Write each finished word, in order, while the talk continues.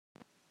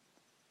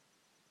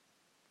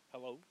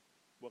Hello,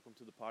 welcome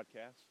to the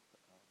podcast.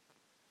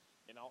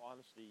 In all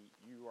honesty,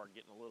 you are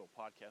getting a little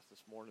podcast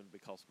this morning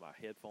because my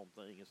headphone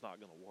thing is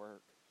not going to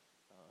work,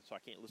 so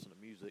I can't listen to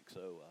music.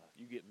 So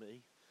you get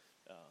me.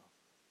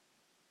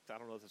 I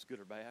don't know if it's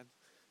good or bad.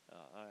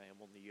 I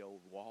am on the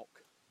old walk.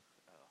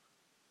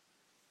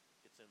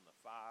 It's in the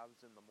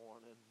fives in the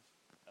morning.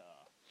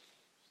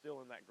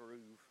 Still in that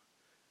groove.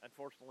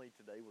 Unfortunately,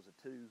 today was a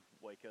 2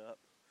 wake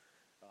up.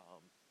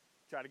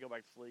 Tried to go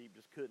back to sleep,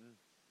 just couldn't.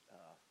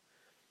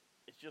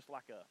 It's just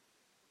like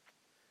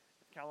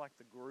it's kind of like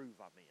the groove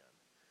I'm in.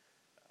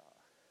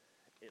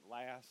 It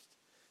lasts.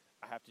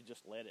 I have to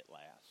just let it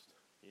last,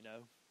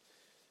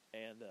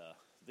 and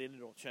then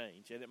it'll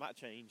change, and it might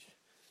change.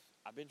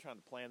 I've been trying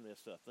to plan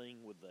this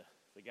thing with the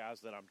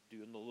guys that I'm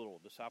doing the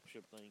little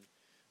discipleship thing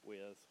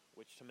with,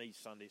 which to me is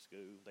Sunday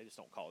school. They just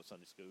don't call it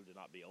Sunday school to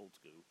not be old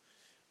school.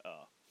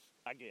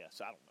 I guess,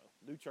 I don't know.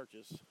 New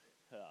churches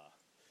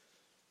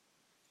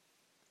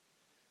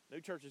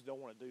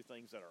don't want to do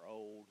things that are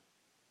old,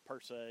 per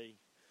se,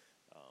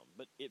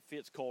 but it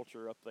fits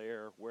culture up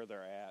there where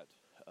they're at.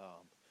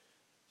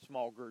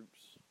 Small groups,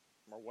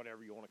 or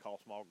whatever you want to call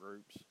small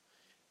groups,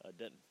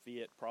 doesn't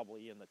fit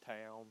probably in the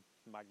town,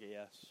 my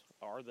guess.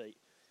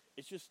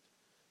 It's just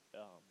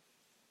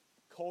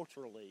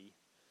culturally,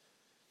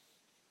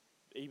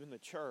 even the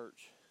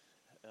church,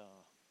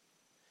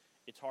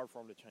 it's hard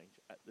for them to change.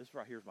 This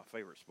right here is my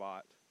favorite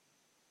spot.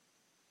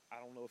 I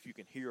don't know if you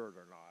can hear it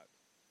or not.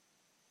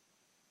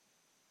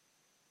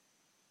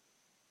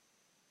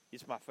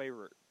 It's my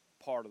favorite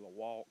part of the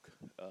walk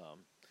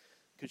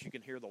because you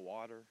can hear the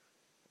water.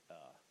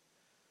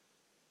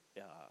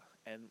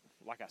 And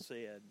like I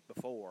said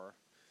before,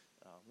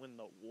 when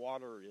the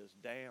water is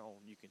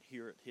down, you can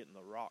hear it hitting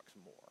the rocks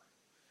more.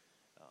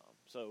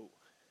 So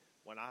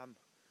when I'm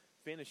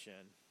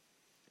finishing,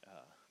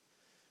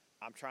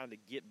 I'm trying to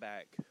get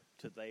back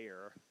to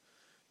there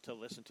to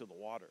listen to the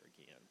water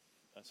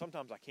again.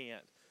 Sometimes I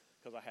can't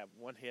because I have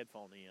one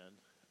headphone in.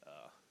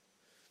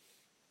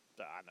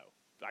 I know.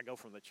 I go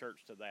from the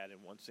church to that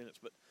in one sentence.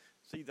 But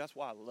see, that's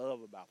what I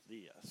love about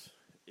this,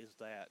 is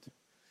that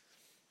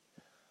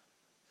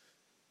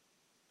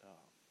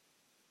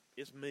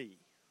it's me.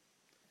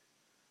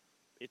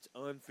 It's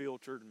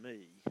unfiltered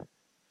me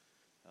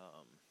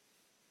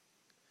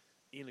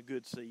in a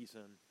good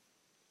season.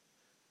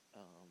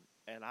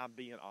 And I'm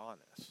being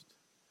honest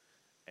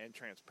and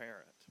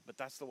transparent. But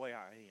that's the way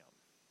I am.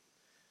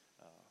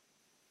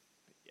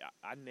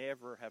 I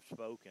never have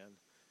spoken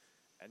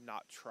and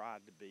not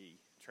tried to be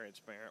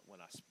transparent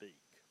when I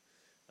speak.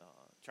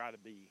 Try to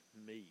be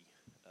me.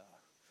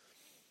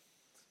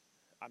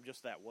 I'm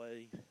just that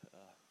way.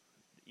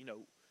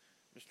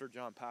 Mr.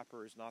 John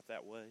Piper is not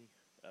that way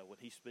when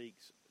he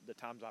speaks, the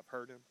times I've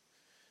heard him.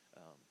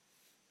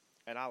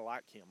 And I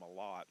like him a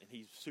lot, and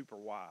he's super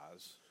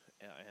wise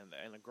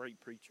and a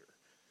great preacher.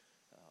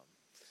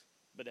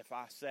 But if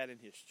I sat in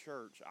his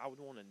church, I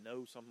would want to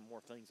know some more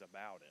things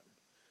about him.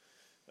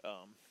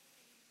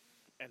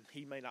 And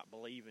he may not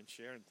believe in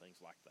sharing things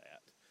like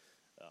that.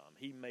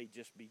 He may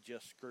just be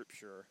just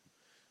scripture,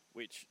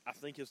 which I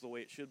think is the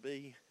way it should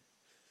be.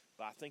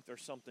 But I think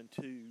there's something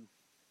to,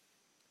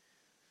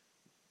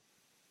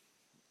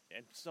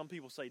 and some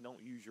people say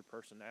don't use your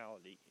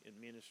personality in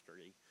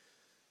ministry.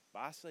 But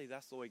I say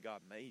that's the way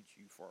God made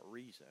you for a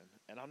reason.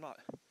 And I'm not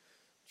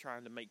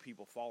trying to make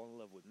people fall in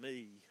love with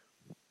me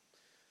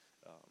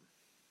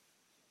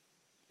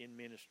in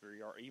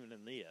ministry or even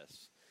in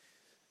this.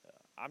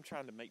 I'm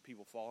trying to make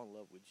people fall in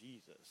love with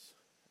Jesus.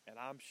 And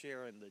I'm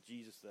sharing the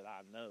Jesus that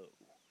I know.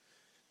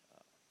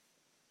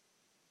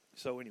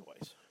 So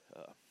anyways,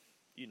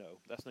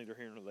 that's neither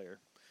here nor there.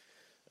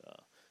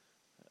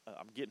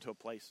 I'm getting to a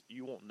place,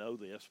 you won't know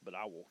this, but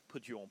I will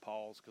put you on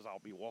pause because I'll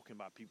be walking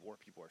by people where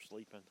people are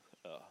sleeping.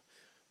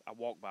 I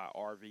walk by an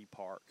RV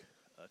park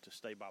to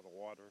stay by the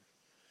water,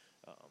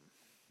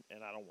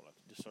 and I don't want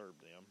to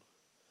disturb them.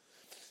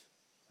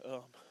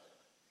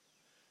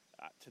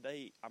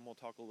 Today, I'm going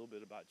to talk a little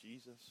bit about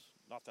Jesus.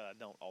 Not that I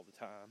don't all the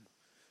time.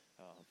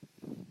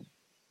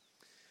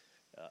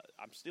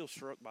 I'm still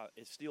struck by,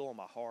 it's still on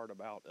my heart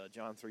about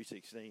John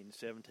 3:16,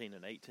 17,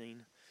 and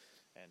 18.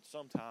 And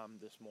sometime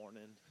this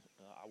morning,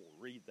 I will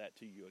read that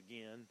to you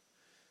again.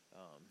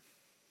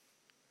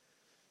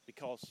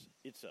 Because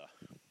it's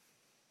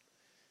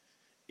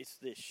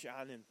this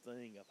shining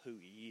thing of who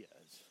he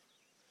is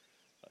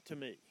to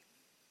me.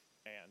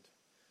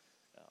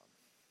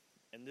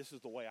 And this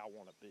is the way I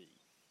want to be.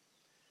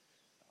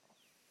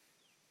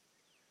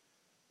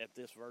 At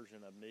this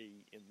version of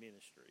me in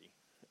ministry,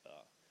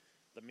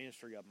 the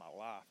ministry of my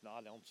life,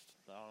 not on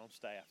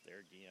staff there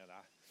again.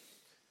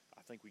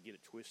 I think we get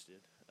it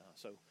twisted.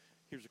 So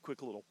here's a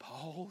quick little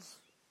pause.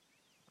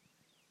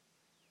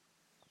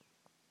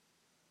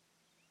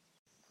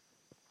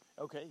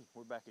 Okay,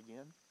 we're back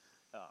again.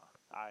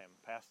 I am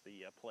past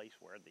the place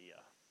where the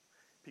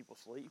people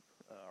sleep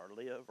or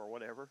live or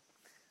whatever.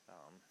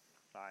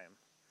 I am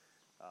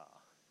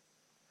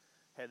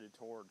headed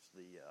towards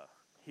the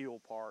hill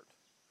part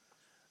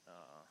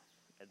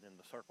and then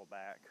the circle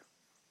back.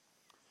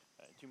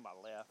 To my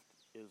left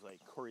is a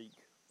creek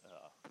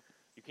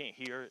You can't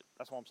hear it.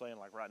 That's what I'm saying.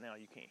 Like right now,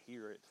 you can't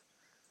hear it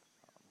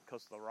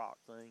because of the rock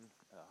thing,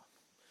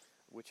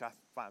 which I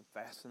find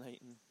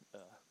fascinating.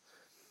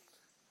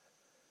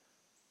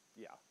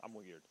 Yeah, I'm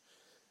weird.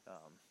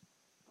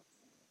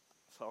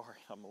 Sorry,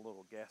 I'm a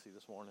little gassy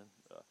this morning.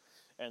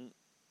 And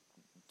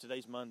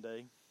today's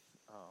Monday.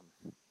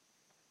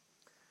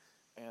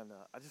 And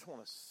I just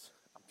want to,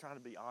 I'm trying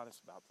to be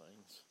honest about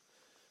things.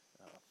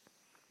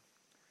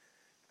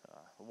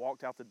 I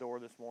walked out the door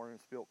this morning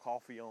and spilled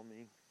coffee on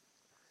me.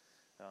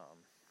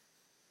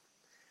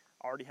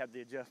 I already had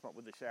the adjustment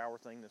with the shower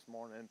thing this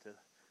morning.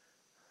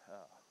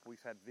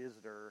 We've had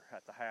visitor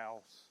at the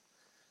house,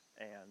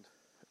 and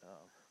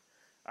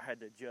I had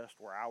to adjust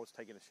where I was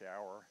taking a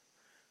shower.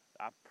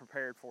 I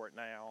prepared for it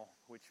now,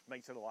 which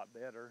makes it a lot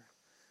better.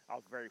 I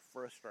was very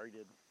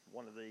frustrated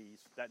one of these,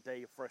 that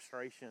day of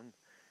frustration.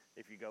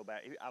 If you go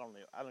back, I don't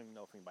even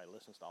know if anybody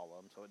listens to all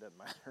of them, so it doesn't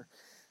matter.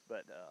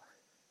 But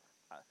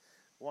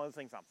one of the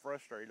things I'm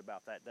frustrated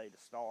about that day to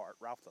start,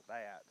 right off the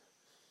bat,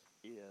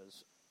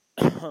 is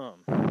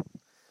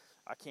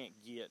I can't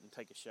get and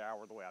take a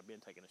shower the way I've been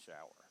taking a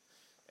shower.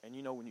 And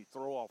you know, when you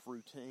throw off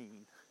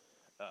routine,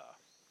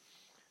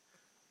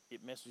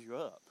 it messes you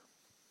up.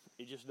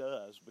 It just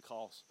does,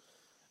 because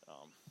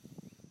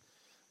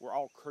we're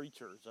all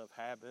creatures of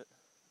habit,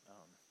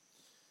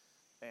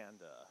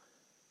 and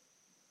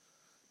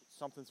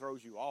something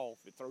throws you off,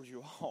 it throws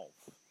you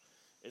off.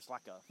 It's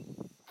like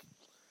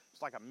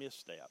a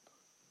misstep.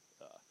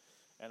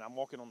 And I'm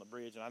walking on the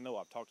bridge, and I know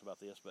I've talked about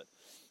this, but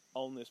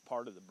on this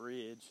part of the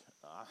bridge,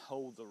 I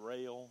hold the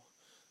rail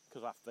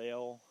because I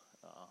fell.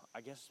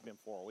 I guess it's been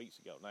 4 weeks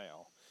ago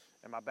now,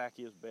 and my back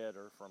is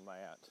better from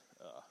that.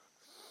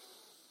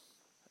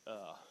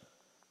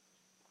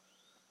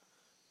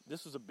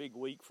 This is a big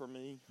week for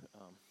me.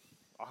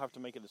 I'll have to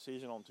make a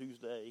decision on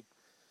Tuesday.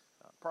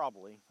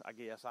 Probably, I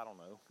guess, I don't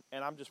know.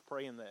 And I'm just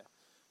praying that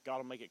God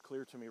will make it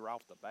clear to me right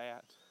off the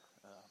bat.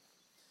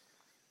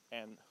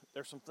 And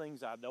there's some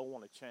things I don't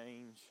want to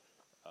change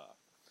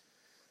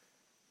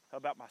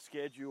about my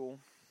schedule.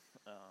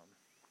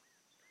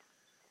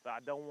 But I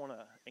don't want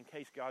to, in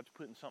case God's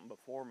putting something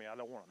before me, I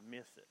don't want to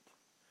miss it.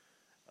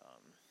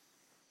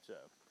 So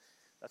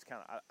that's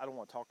kind of, I don't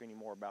want to talk any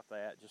more about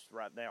that. Just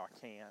right now I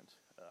can't.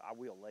 I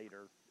will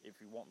later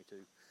if you want me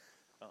to.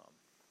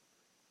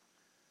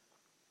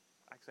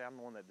 Actually, I'm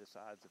the one that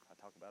decides if I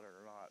talk about it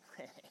or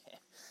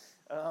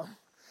not.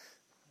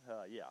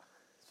 Yeah.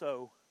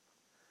 So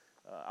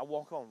I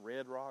walk on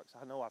red rocks.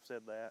 I know I've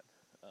said that.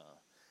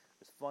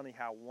 It's funny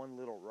how one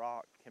little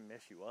rock can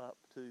mess you up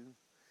too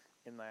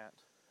in that.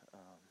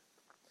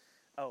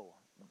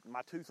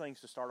 My two things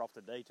to start off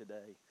the day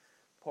today: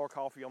 pour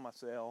coffee on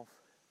myself,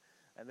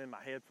 and then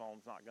my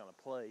headphone's not going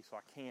to play, so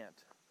I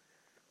can't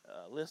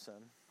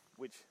listen,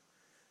 which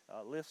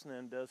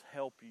listening does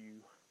help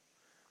you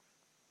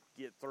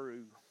get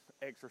through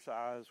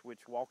exercise,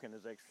 which walking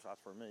is exercise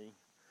for me.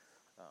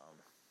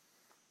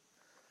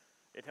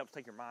 It helps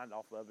take your mind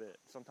off of it.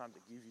 Sometimes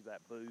it gives you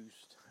that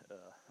boost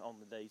on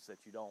the days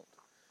that you don't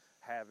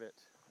have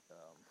it.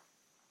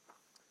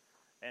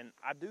 And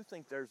I do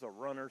think there's a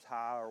runner's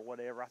high or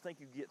whatever. I think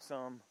you get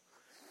some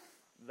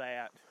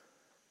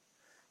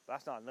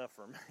that's not enough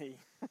for me.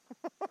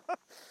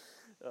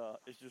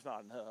 It's just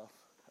not enough.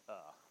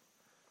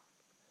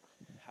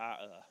 I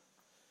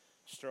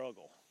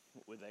struggle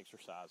with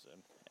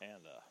exercising,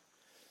 and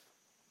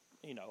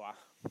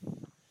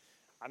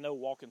I know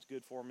walking's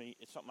good for me.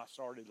 It's something I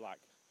started like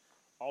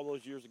all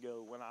those years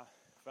ago when I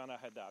found out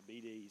I had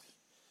diabetes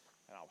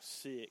and I was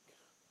sick.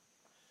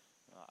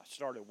 I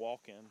started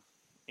walking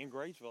in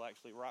Graysville,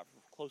 actually, right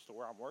close to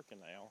where I'm working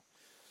now.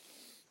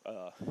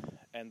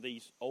 And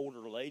these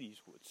older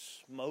ladies would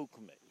smoke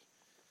me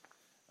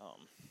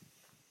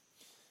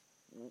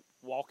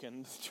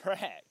walking the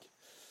track,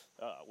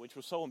 which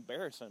was so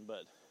embarrassing,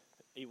 but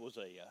it was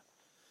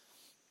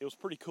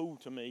pretty cool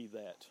to me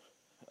that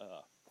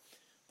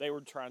they were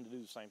trying to do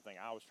the same thing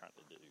I was trying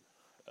to do,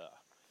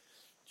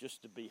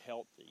 just to be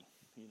healthy,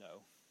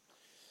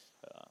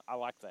 I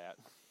like that.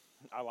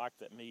 I like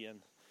that me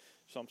and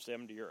some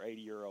 70 or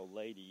 80-year-old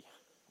lady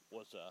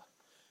was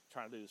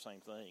trying to do the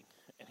same thing.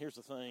 And here's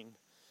the thing: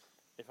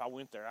 if I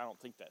went there, I don't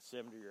think that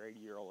 70 or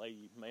 80-year-old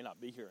lady may not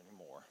be here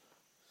anymore.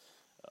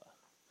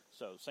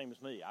 So same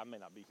as me, I may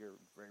not be here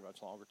very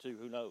much longer too.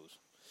 Who knows?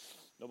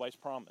 Nobody's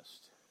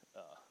promised.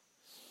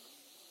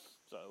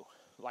 So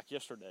like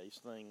yesterday's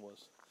thing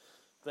was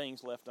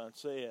things left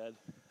unsaid.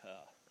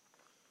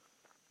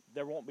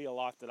 There won't be a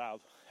lot that I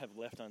have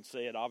left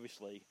unsaid.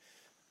 Obviously,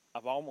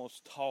 I've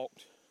almost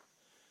talked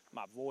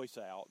my voice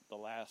out the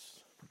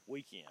last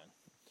weekend.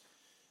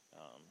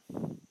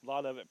 A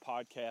lot of it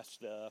podcast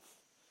stuff.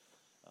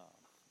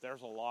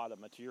 There's a lot of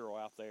material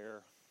out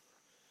there.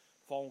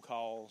 Phone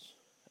calls,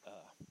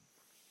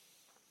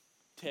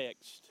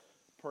 text,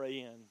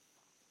 praying,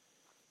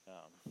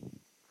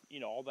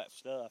 all that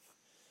stuff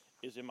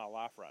is in my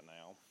life right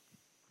now.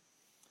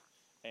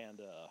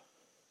 And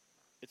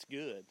it's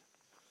good.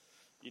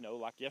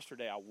 Like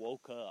yesterday I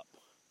woke up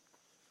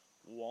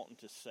wanting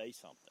to say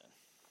something.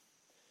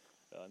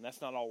 And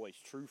that's not always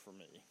true for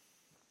me.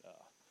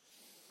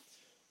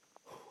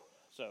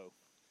 So,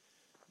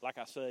 like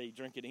I say,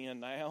 drink it in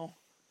now.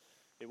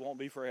 It won't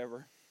be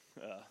forever.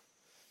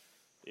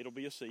 It'll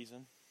be a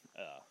season.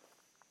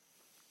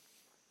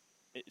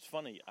 It's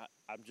funny,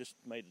 I've just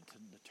made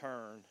the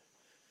turn,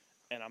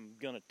 and I'm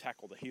going to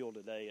tackle the hill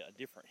today, a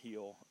different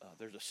hill.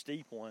 There's a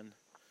steep one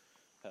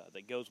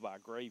that goes by a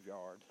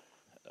graveyard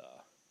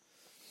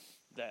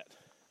that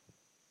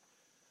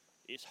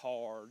it's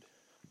hard,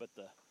 but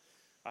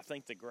I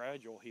think the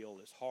gradual hill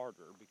is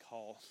harder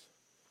because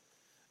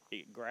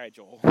it's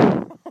gradual.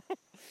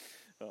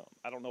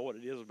 I don't know what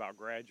it is about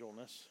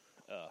gradualness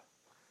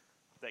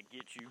that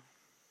gets you,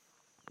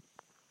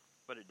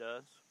 but it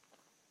does.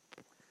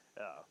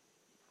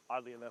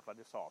 Oddly enough, I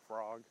just saw a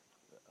frog.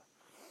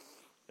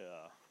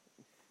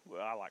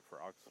 Well, I like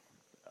frogs.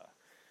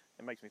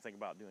 It makes me think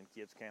about doing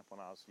kids camp when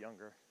I was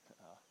younger.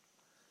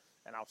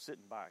 And I was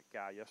sitting by a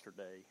guy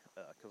yesterday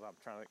because I'm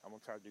gonna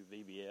try to do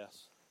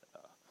VBS.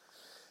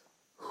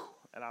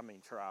 And I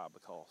mean try,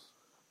 because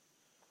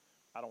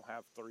I don't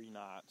have 3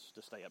 nights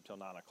to stay up till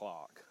 9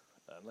 o'clock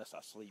unless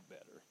I sleep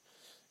better.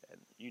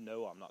 And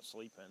I'm not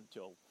sleeping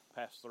until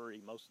past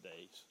 3 most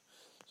days.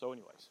 So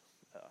anyways,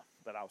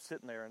 but I was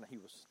sitting there, and he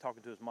was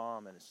talking to his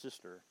mom and his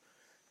sister,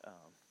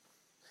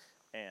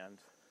 and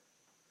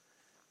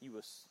he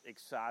was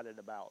excited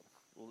about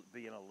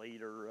being a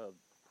leader of,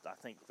 I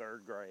think,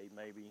 3rd grade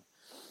maybe.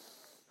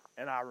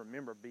 And I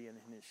remember being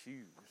in his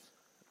shoes.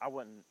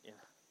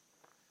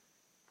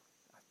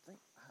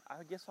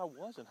 I guess I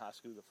was in high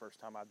school the first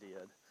time I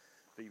did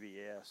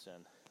VBS,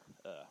 and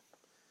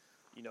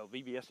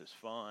VBS is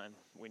fun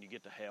when you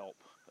get to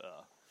help.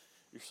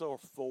 You're so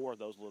for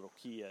those little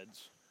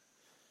kids.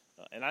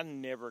 And I usually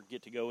never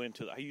get to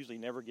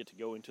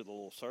go into the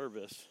little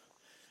service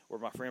where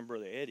my friend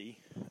Brother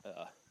Eddie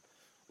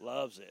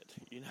loves it.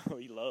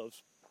 He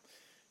loves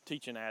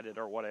teaching at it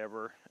or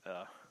whatever.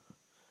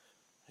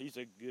 He's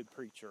a good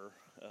preacher.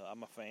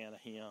 I'm a fan of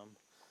him.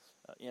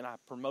 And I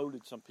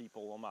promoted some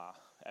people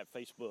at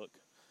Facebook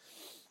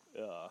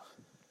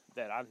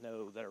that I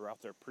know that are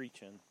out there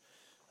preaching.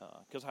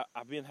 Because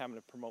I've been having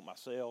to promote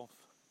myself.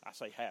 I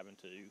say having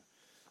to.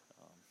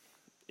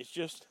 It's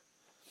just...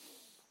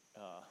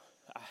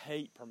 I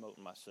hate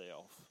promoting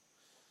myself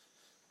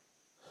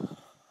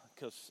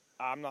because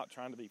I'm not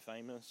trying to be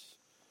famous.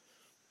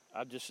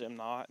 I just am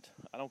not.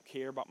 I don't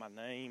care about my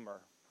name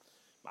or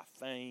my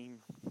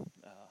fame.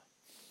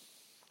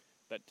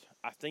 But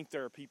I think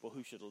there are people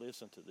who should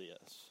listen to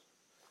this.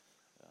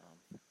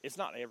 It's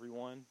not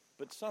everyone,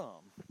 but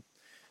some.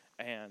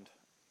 And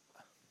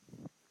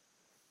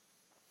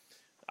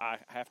I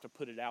have to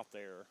put it out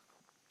there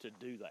to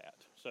do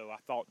that. So I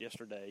thought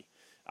yesterday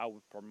I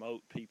would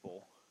promote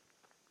people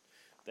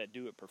that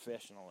do it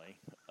professionally,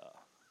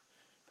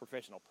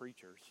 professional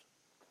preachers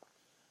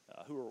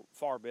who are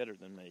far better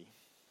than me.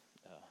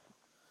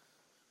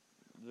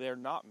 They're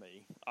not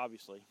me,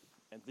 obviously,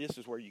 and this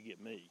is where you get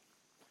me.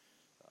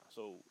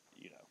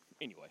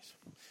 Anyways,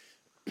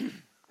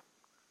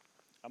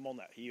 I'm on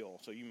that hill,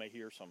 so you may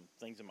hear some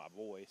things in my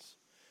voice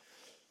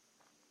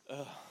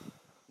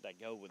that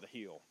go with the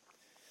hill.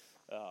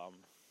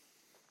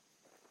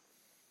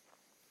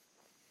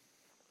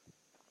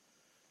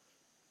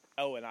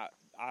 And I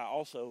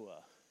also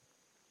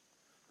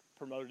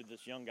promoted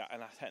this young guy,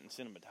 and I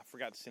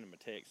forgot to send him a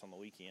text on the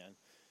weekend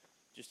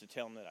just to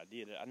tell him that I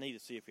did it. I need to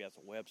see if he has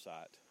a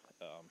website.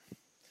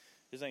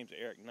 His name's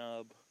Eric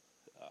Nubb.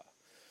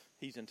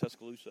 He's in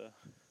Tuscaloosa.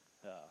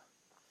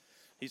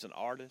 He's an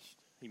artist.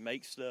 He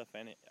makes stuff,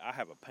 and I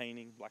have a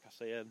painting, like I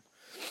said.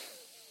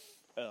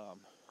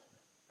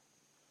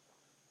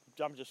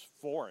 I'm just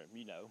for him,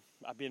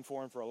 I've been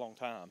for him for a long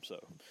time,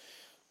 so...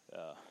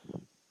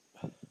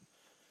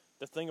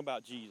 The thing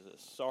about Jesus,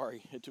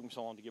 sorry, it took me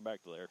so long to get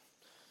back to there.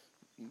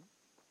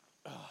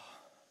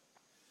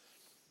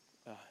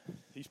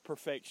 He's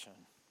perfection.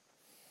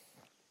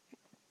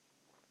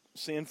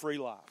 Sin-free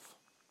life.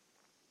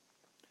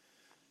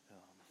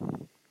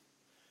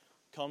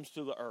 Comes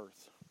to the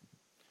earth.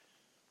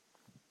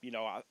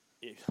 I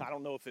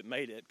don't know if it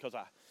made it because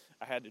I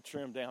had to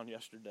trim down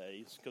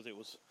yesterday because it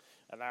was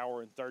an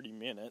hour and 30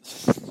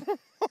 minutes.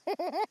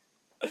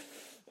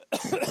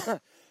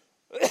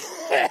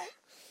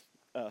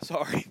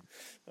 Sorry.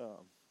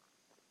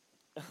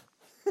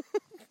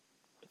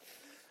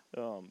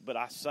 But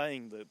I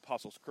sang the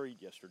Apostles'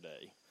 Creed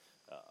yesterday.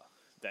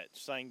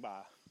 That's sang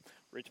by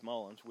Rich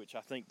Mullins, which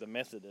I think the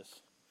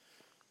Methodists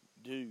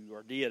do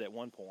or did at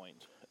one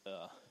point.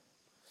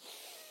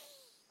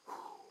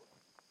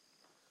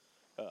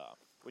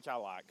 Which I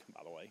like,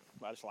 by the way.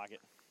 I just like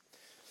it.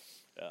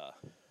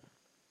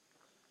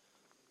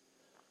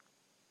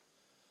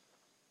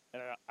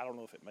 And I don't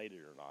know if it made it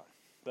or not,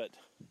 but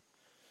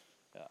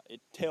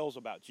it tells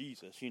about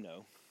Jesus,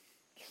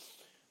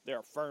 They're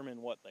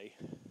affirming what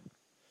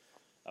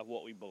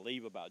we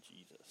believe about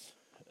Jesus.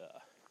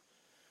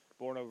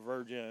 Born of a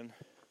virgin,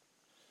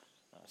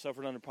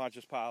 suffered under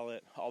Pontius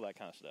Pilate, all that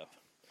kind of stuff.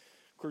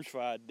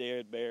 Crucified,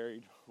 dead,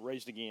 buried,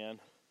 raised again.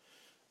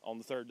 On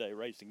the 3rd day,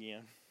 raised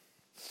again.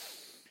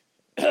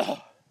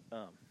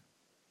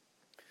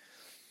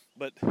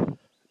 But,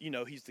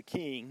 he's the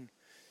king.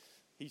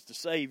 He's the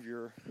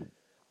Savior.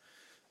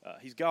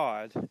 He's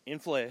God in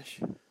flesh.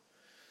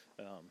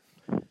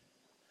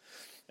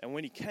 And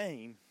when he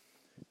came,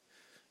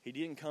 he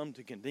didn't come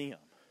to condemn.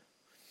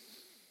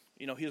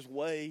 His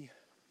way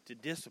to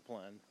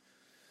discipline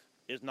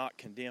is not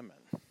condemning.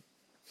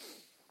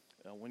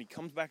 When he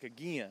comes back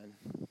again,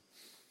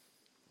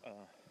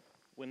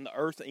 when the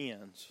earth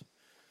ends,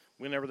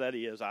 whenever that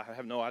is, I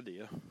have no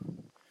idea.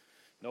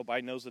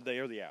 Nobody knows the day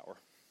or the hour,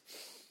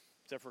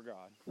 except for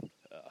God.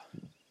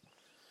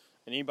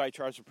 And anybody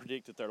tries to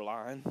predict that they're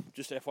lying,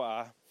 just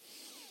FYI.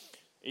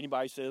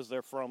 Anybody says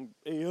they're from,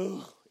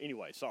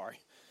 anyway, sorry.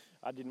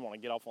 I didn't want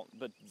to get off on,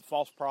 but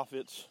false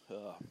prophets,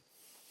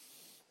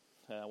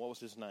 what was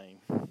his name?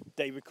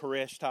 David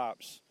Koresh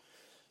types,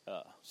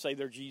 say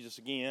they're Jesus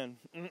again.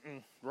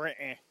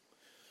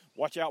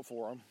 Watch out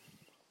for them.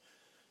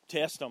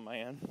 Test them,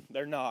 man.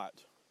 They're not.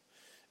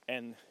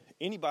 And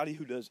anybody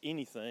who does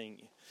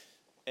anything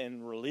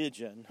in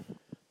religion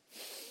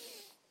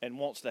and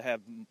wants to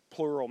have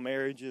plural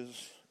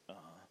marriages,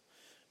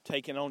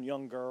 taking on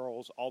young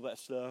girls, all that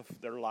stuff,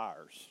 they're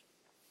liars.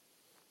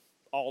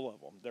 All of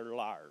them, they're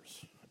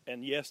liars.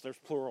 And yes, there's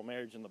plural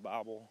marriage in the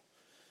Bible.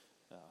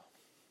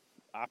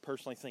 I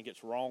personally think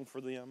it's wrong for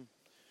them.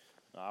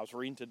 I was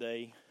reading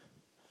today,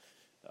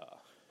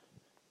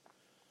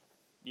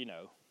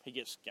 he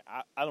gets,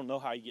 I don't know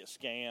how he gets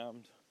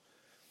scammed.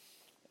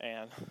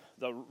 And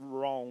the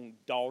wrong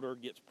daughter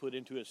gets put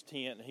into his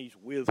tent and he's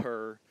with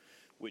her,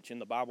 which in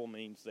the Bible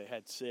means they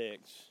had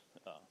sex.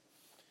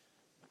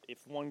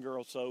 If one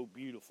girl's so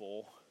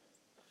beautiful,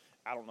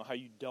 I don't know how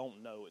you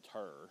don't know it's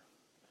her,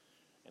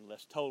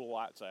 unless total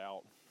lights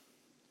out.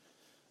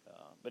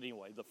 But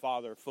anyway, the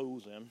father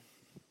fools him,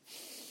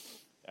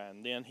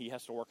 and then he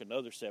has to work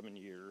another 7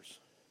 years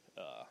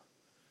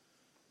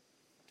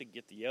to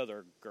get the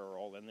other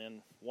girl, and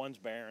then one's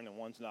barren and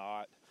one's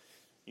not.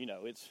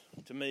 It's,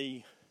 to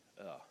me,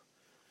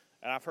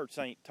 and I've heard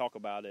Saint talk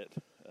about it.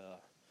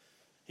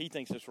 He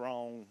thinks it's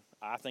wrong.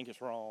 I think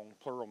it's wrong,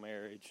 plural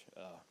marriage.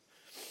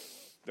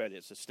 That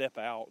it's a step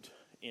out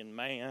in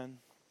man.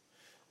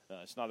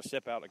 It's not a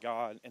step out of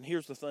God. And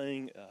here's the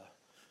thing.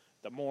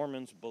 The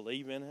Mormons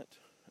believe in it.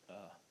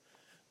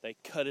 They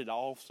cut it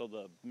off so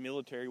the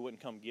military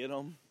wouldn't come get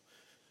them.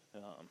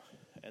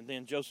 And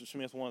then Joseph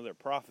Smith, one of their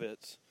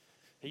prophets,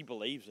 he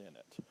believes in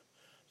it.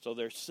 So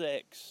there's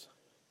sects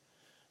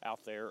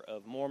out there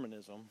of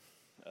Mormonism.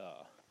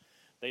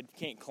 They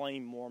can't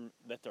claim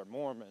that they're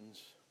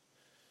Mormons.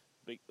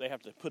 They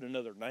have to put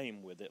another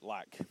name with it,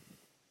 like,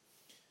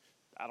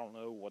 I don't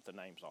know what the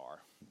names are,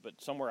 but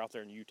somewhere out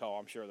there in Utah,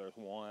 I'm sure there's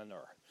one,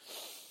 or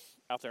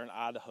out there in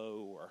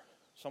Idaho, or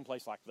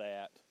someplace like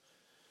that,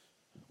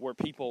 where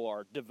people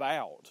are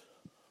devout.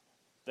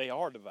 They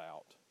are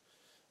devout.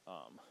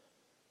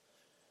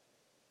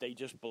 They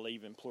just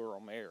believe in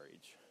plural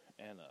marriage.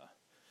 And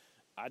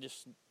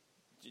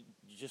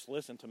just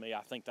listen to me,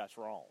 I think that's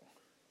wrong.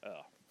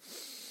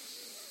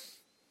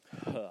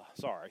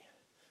 Sorry.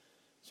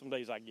 Some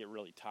days I get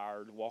really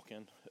tired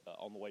walking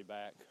on the way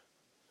back.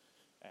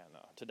 And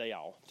today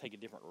I'll take a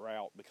different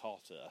route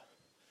because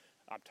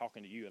I'm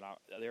talking to you. And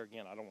there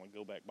again, I don't want to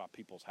go back by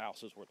people's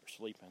houses where they're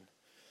sleeping.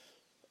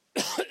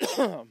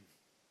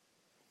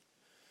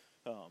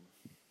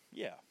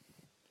 Yeah.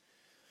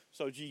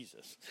 So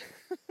Jesus.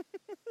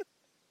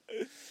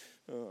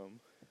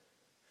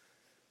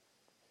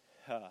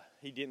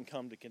 He didn't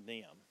come to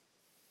condemn.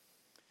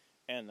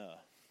 And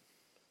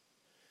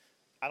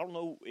I don't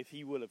know if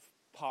he would have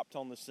popped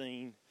on the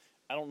scene.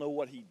 I don't know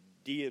what he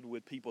did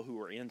with people who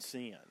were in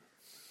sin.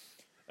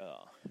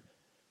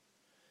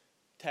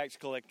 Tax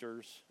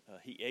collectors,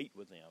 he ate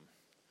with them.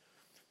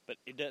 But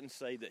it doesn't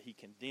say that he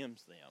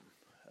condemns them.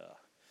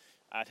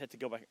 I'd have to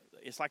go back.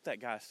 It's like that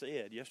guy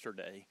said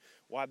yesterday,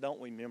 why don't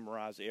we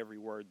memorize every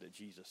word that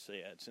Jesus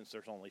said since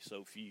there's only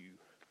so few?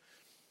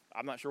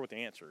 I'm not sure what the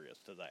answer is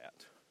to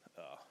that.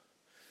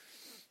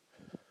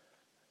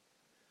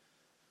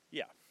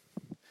 Yeah,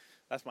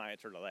 that's my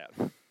answer to that.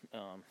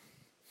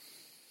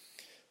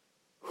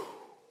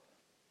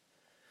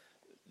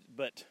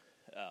 But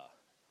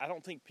I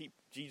don't think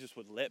Jesus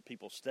would let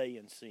people stay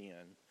in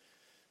sin.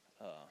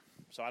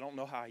 So I don't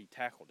know how he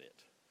tackled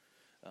it.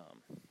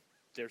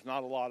 There's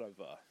not a lot of,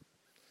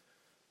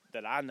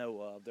 that I know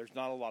of, there's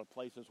not a lot of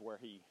places where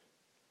he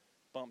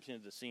bumps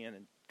into sin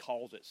and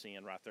calls it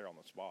sin right there on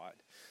the spot.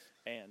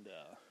 And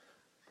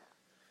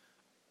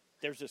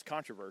there's this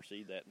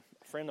controversy that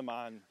a friend of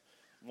mine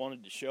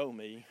wanted to show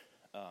me,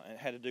 and it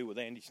had to do with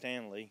Andy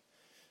Stanley.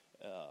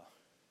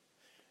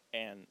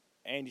 And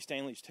Andy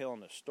Stanley's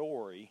telling a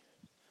story,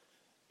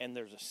 and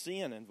there's a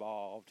sin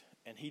involved,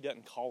 and he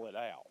doesn't call it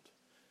out.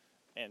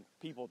 And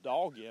people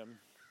dog him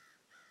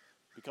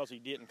because he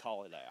didn't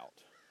call it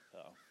out.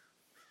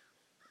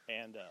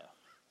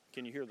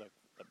 Can you hear the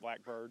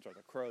blackbirds or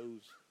the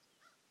crows?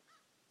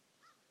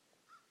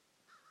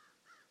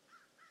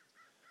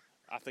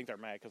 I think they're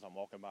mad because I'm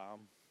walking by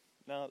them.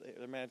 No,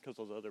 they're mad because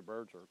those other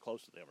birds are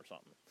close to them or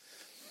something.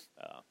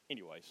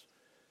 Anyways.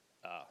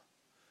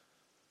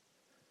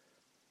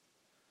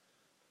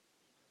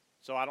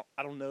 So I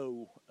don't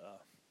know,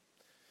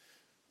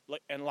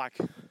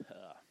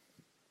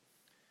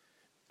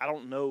 I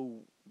don't know.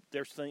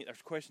 There's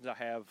questions I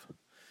have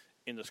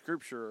in the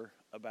scripture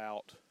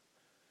about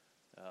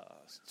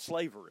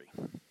slavery.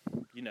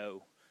 You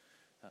know,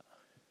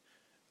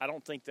 I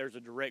don't think there's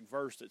a direct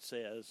verse that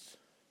says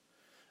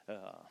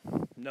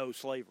no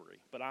slavery,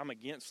 but I'm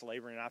against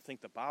slavery, and I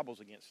think the Bible's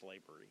against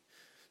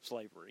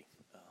slavery.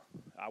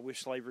 I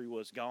wish slavery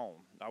was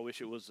gone. I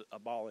wish it was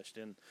abolished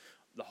in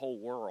the whole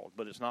world,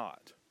 but it's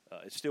not.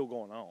 It's still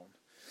going on.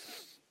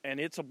 And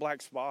it's a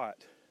black spot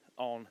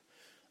on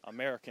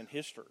American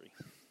history.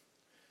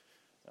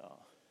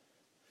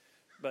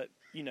 But,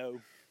 you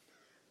know,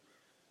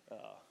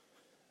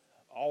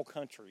 all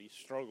countries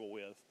struggle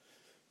with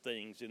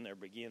things in their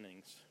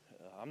beginnings.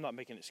 I'm not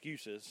making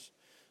excuses,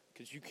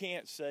 because you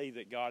can't say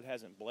that God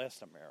hasn't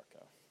blessed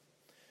America.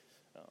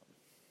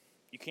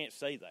 You can't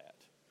say that,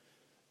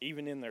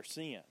 even in their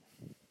sin.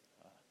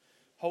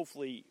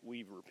 Hopefully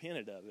we've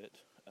repented of it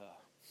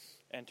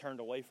and turned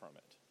away from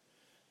it.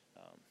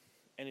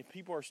 And if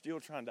people are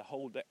still trying to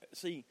hold that,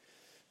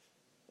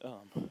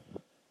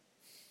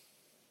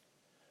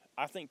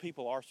 I think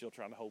people are still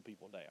trying to hold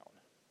people down.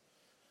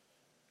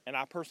 And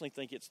I personally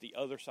think it's the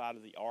other side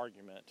of the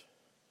argument.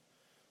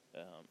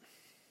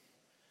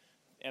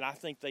 And I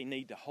think they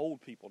need to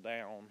hold people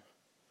down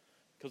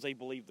because they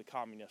believe the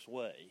communist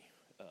way.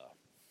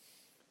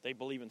 They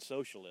believe in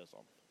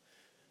socialism.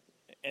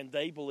 And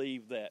they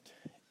believe that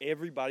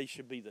everybody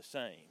should be the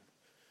same.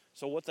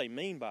 So what they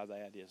mean by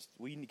that is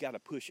we got to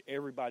push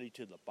everybody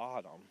to the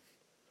bottom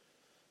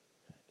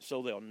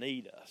so they'll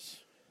need us.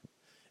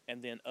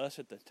 And then us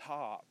at the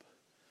top,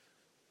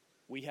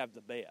 we have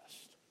the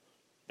best.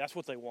 That's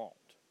what they want.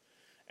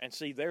 And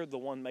see, they're the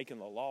one making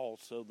the laws,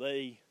 so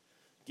they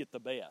get the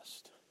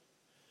best.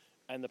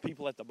 And the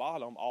people at the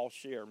bottom all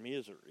share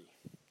misery.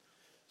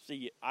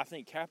 See, I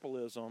think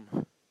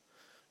capitalism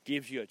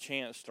gives you a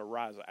chance to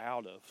rise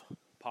out of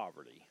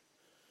poverty.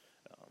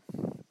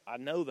 I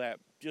know that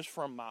just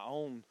from my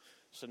own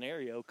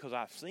scenario because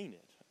I've seen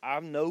it. I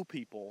know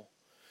people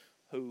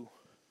who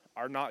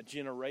are not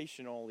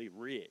generationally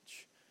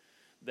rich,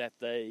 that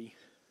they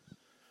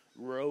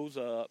rose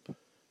up.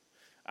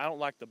 I don't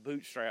like the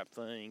bootstrap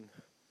thing,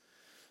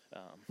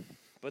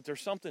 but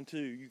there's something to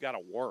you got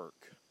to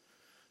work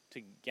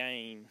to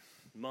gain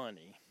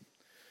money.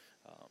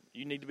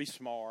 You need to be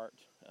smart.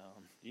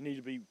 You need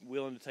to be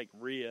willing to take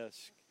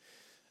risks.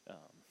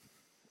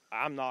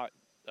 I'm not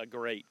a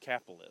great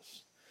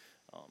capitalist.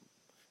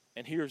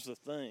 And here's the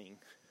thing.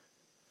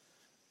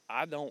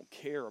 I don't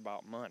care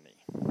about money.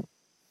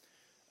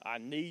 I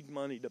need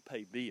money to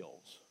pay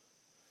bills.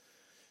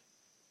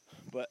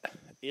 But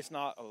it's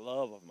not a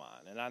love of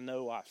mine. And I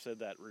know I've said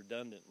that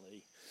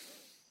redundantly.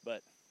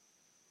 But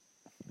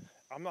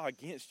I'm not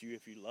against you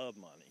if you love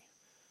money.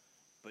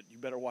 But you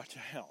better watch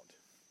out.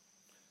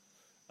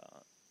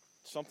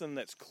 Something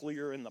that's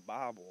clear in the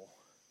Bible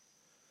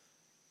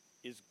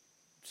is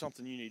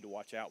something you need to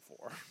watch out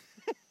for.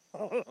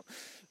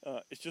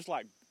 It's just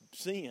like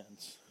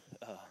sins.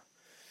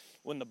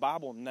 When the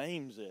Bible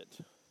names it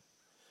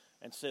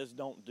and says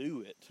don't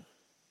do it,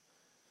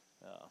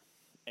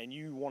 and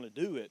you want to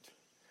do it,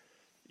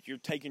 you're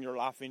taking your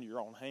life into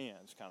your own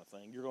hands kind of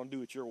thing. You're going to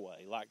do it your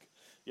way. Like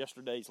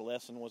yesterday's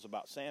lesson was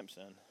about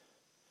Samson,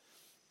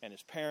 and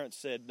his parents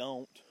said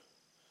don't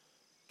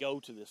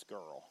go to this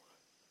girl.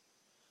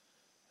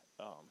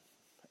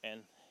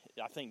 And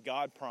I think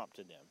God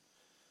prompted him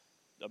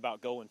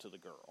about going to the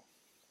girl.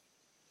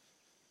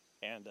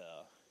 And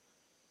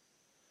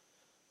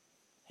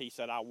he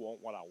said, I want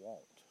what I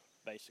want,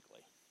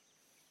 basically.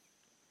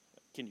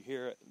 Can you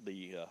hear it?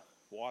 The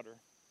water?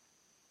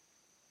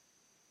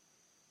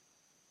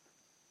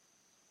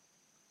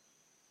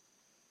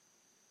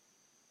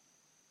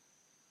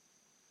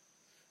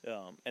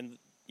 And,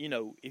 you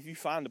know, if you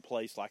find a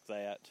place like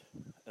that,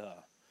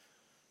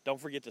 don't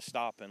forget to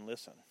stop and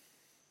listen.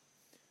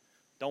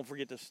 Don't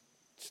forget to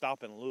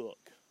stop and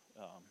look.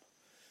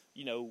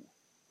 You know,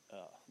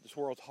 this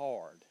world's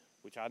hard,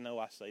 which I know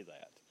I say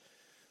that.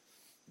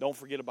 Don't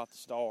forget about the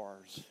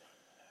stars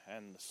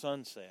and the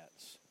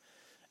sunsets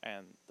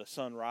and the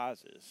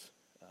sunrises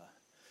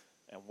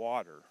and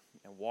water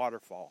and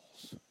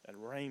waterfalls and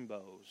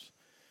rainbows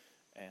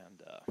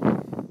and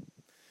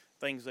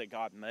things that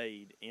God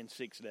made in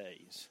 6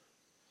 days.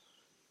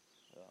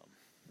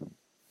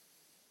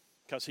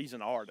 Because he's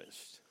an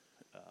artist.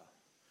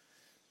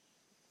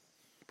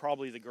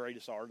 Probably the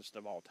greatest artist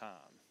of all time.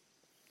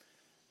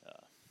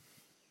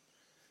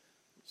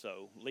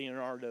 So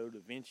Leonardo da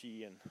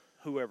Vinci and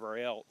whoever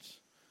else,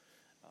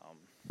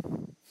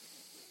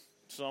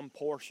 some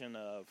portion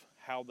of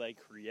how they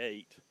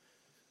create,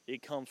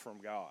 it comes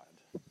from God.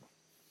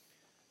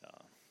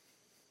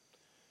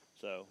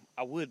 So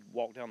I would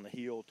walk down the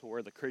hill to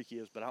where the creek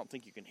is, but I don't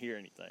think you can hear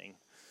anything.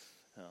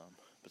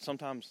 But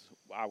sometimes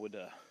I would,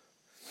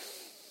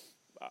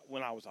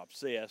 when I was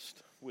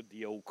obsessed with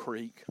the old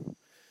creek,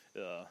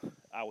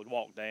 I would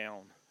walk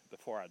down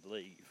before I'd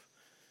leave.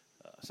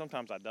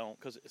 Sometimes I don't,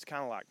 because it's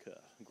kind of like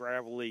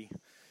gravelly,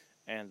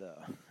 and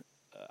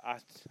I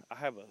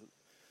have a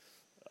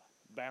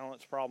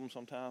balance problem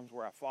sometimes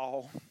where I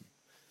fall.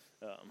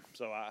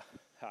 So I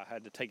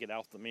had to take it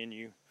off the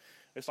menu.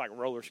 It's like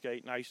roller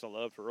skating. I used to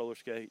love to roller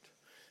skate.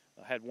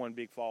 I had one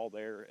big fall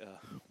there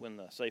when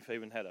Safe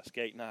Haven had a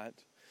skate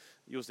night.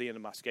 It was the end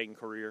of my skating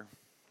career.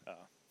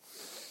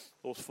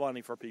 It was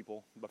funny for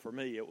people, but for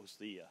me, it was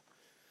the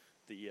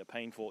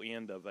painful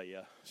end of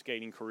a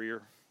skating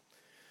career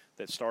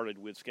that started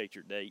with Skate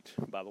Your Date,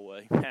 by the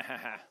way.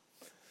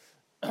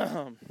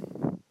 So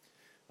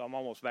I'm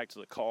almost back to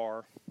the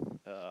car.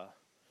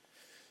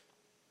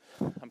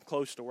 I'm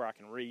close to where I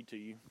can read to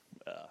you.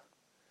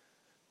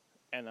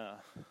 And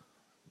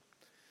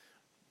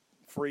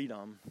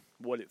freedom,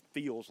 what it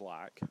feels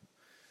like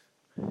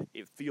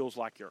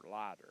you're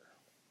lighter.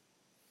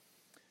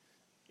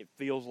 It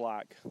feels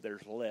like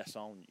there's less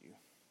on you.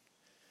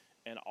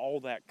 And all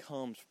that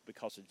comes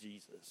because of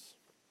Jesus.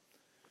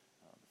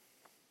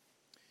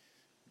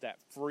 That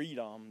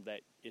freedom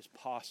that is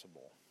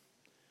possible,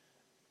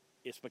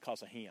 it's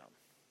because of Him.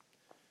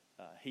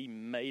 He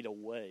made a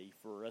way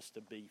for us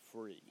to be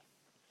free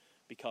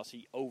because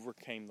He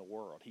overcame the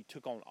world. He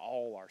took on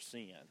all our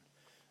sin,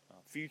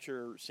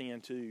 future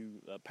sin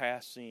too,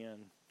 past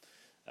sin.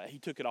 He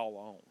took it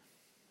all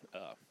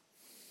on.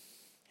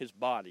 His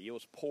body, it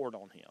was poured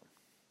on Him.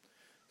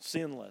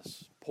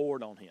 Sinless,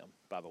 poured on Him,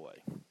 by the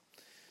way.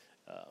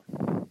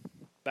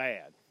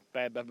 Bad.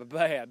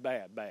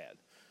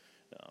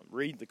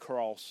 Read the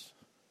cross.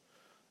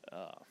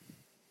 The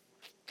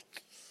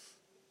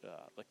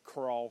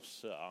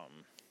cross.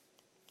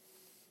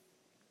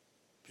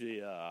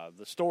 The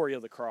story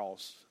of the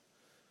cross.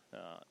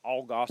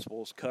 All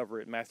Gospels cover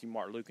it. Matthew,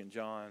 Mark, Luke, and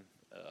John.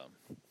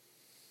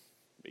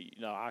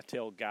 I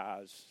tell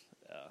guys,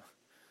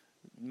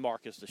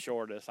 Mark is the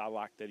shortest. I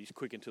like that he's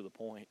quick and to the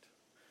point.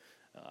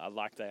 I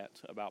like that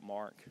about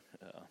Mark.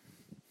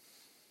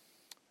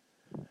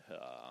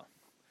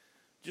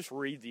 Just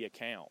read the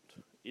account.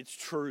 It's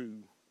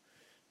true.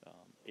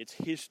 It's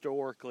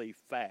historically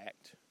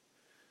fact.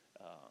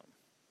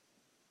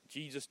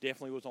 Jesus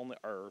definitely was on the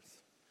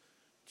earth.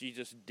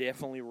 Jesus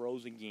definitely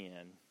rose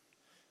again.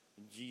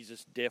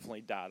 Jesus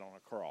definitely died on a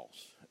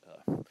cross.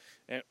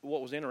 And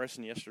what was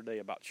interesting yesterday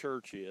about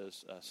church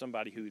is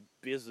somebody who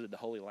visited the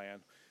Holy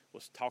Land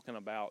was talking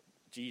about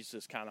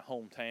Jesus' kind of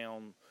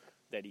hometown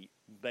that he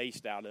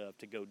based out of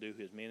to go do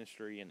his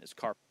ministry, and it's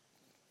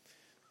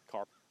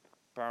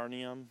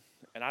Capernaum,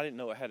 and I didn't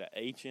know it had an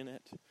H in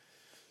it.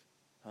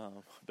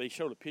 But he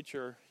showed a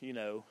picture,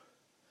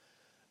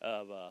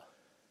 of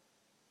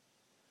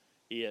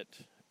it,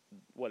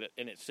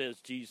 and it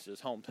says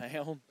Jesus'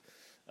 hometown,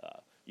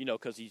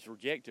 because he's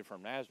rejected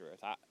from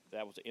Nazareth.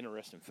 That was an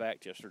interesting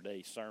fact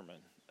yesterday's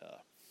sermon.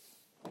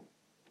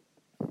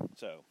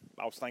 So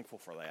I was thankful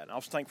for that. And I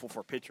was thankful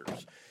for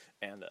pictures,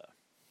 and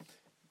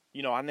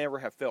I never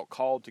have felt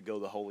called to go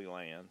to the Holy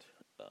Land.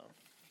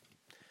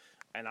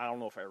 And I don't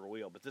know if I ever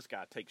will, but this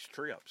guy takes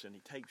trips, and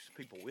he takes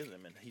people with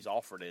him, and he's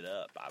offered it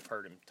up. I've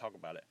heard him talk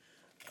about it.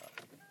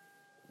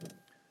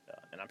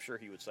 And I'm sure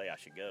he would say I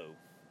should go.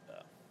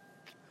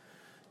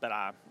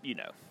 But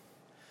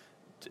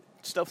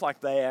stuff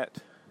like that,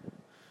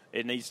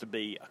 it needs to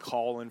be a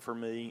calling for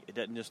me. It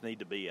doesn't just need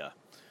to be a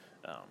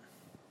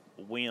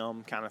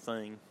whim kind of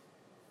thing.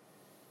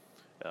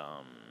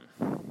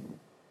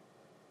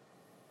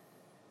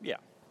 Yeah.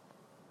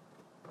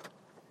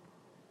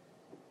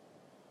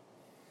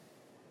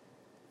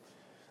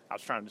 I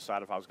was trying to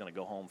decide if I was going to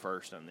go home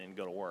first and then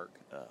go to work.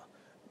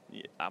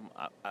 I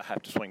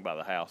have to swing by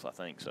the house, I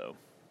think, so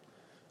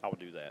I would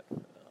do that.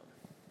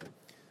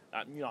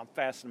 I'm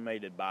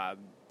fascinated by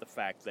the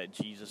fact that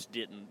Jesus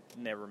didn't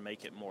never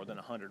make it more than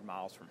 100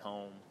 miles from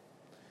home.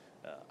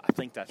 I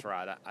think that's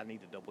right. I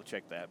need to double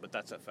check that, but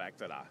that's a fact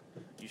that I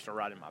used to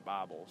write in my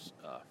Bibles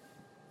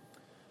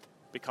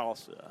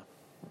because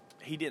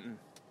he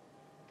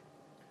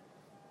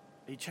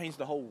changed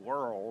the whole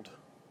world,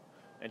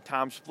 and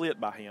time split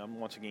by him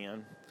once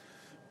again.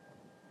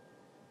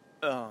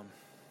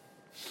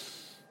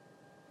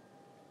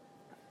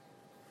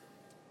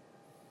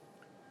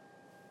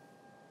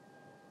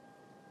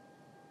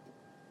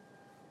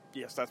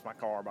 Yes, that's my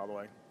car, by the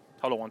way.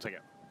 Hold on one second.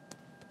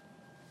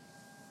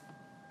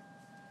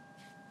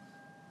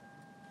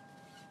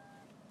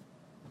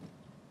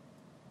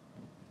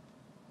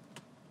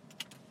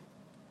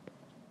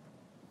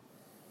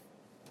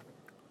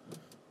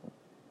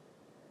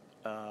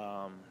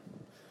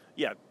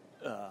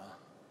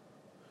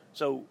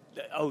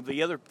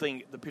 The other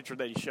thing, the picture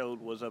that he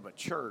showed was of a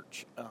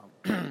church,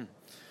 and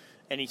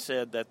he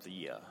said that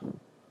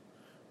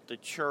the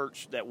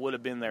church that would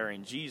have been there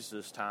in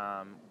Jesus'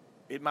 time,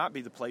 it might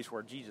be the place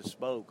where Jesus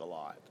spoke a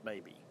lot,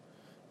 maybe.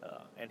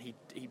 And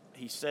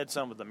he said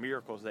some of the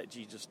miracles that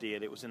Jesus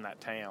did. It was in that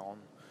town,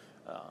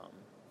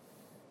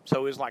 so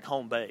it was like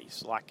home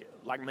base, like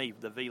me,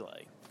 the Ville,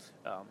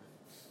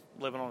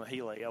 living on the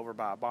Hele over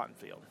by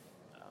Bottenfield.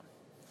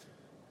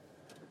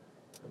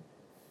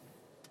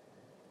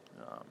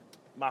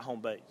 My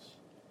home base.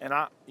 And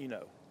I'm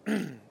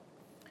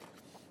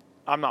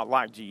not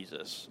like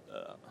Jesus.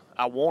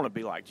 I want to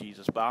be like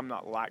Jesus, but I'm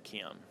not like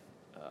him.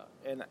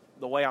 And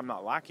the way I'm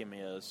not like him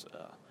is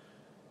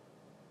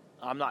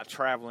I'm not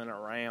traveling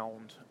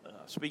around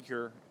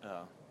speaker.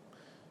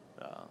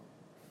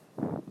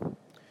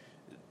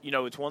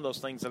 It's one of those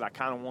things that I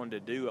kind of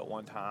wanted to do at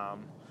one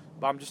time,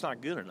 but I'm just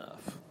not good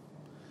enough.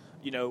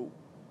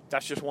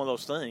 That's just one of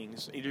those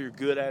things. Either you're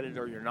good at it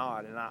or you're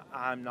not, and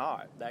I'm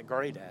not that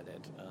great at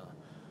it.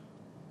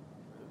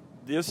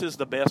 This is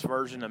the best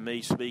version of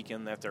me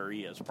speaking that there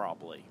is,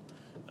 probably.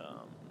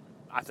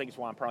 I think it's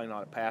why I'm probably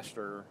not a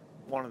pastor.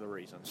 One of the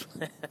reasons.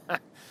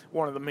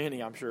 One of the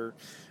many, I'm sure.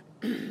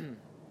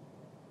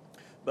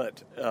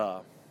 But,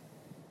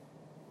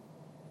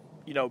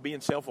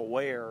 being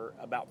self-aware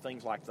about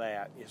things like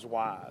that is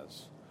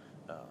wise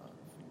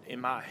in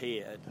my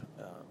head.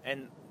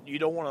 And you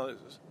don't want to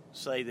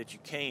say that you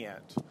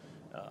can't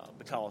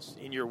because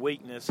in your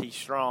weakness, he's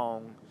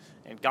strong,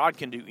 and God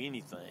can do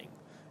anything.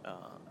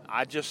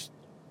 I just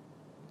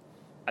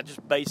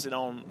base it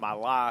on my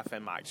life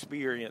and my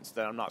experience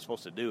that I'm not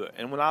supposed to do it.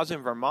 And when I was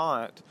in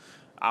Vermont,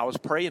 I was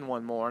praying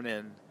one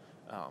morning,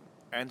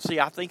 and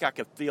I think I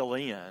could fill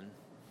in,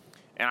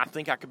 and I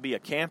think I could be a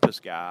campus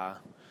guy.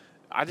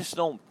 I just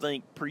don't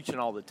think preaching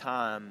all the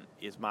time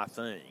is my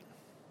thing.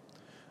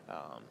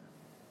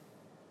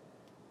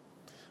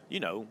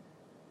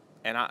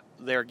 And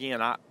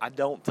I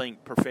don't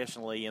think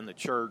professionally in the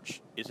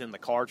church is in the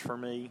cards for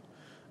me.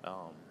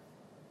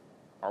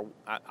 Or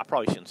I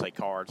probably shouldn't say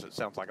cards. It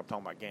sounds like I'm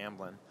talking about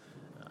gambling.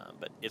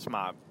 But it's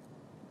my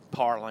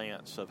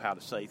parlance of how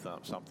to say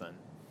something.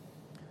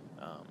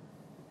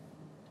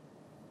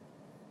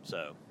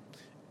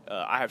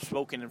 I have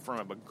spoken in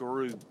front of a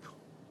group.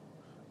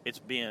 It's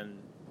been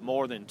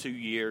more than 2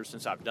 years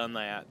since I've done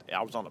that.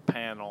 I was on a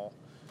panel.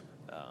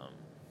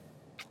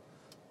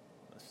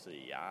 Let's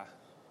see.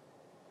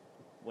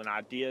 When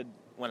I did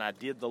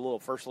the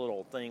first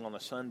little thing on a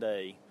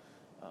Sunday,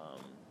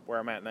 where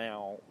I'm at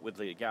now with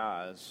the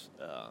guys,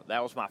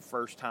 that was my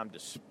first time to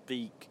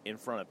speak in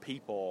front of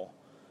people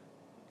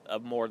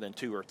of more than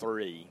 2 or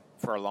 3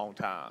 for a long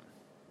time.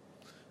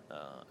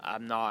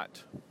 I'm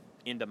not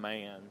in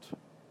demand.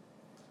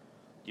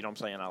 You know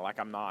what I'm saying?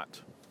 I'm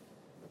not.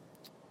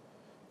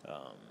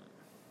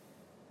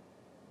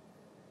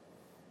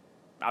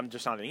 I'm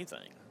just not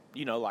anything.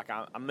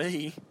 I'm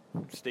me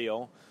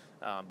still,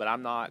 but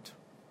I'm not.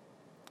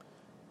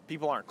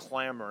 People aren't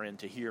clamoring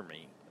to hear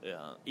me.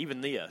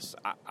 Even this,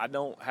 I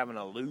don't have an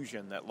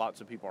illusion that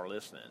lots of people are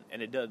listening,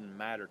 and it doesn't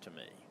matter to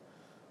me,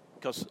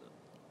 because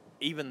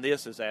even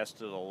this is asked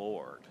to the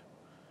Lord,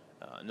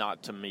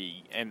 not to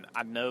me. And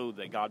I know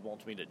that God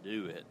wants me to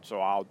do it, so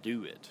I'll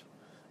do it.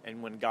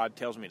 And when God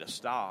tells me to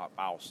stop,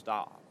 I'll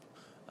stop.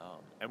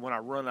 And when I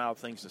run out of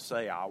things to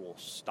say, I will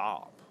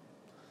stop,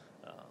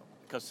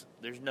 because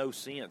there's no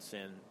sense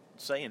in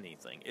saying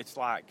anything. It's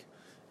like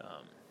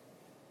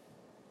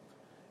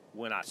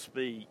when I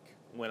speak,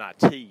 when I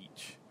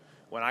teach,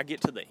 when I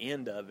get to the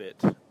end of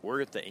it,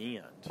 we're at the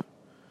end.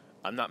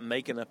 I'm not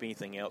making up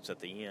anything else at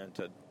the end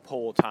to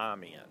pull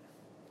time in.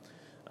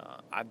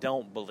 I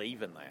don't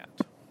believe in that.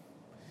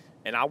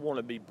 And I want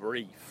to be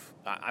brief.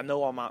 I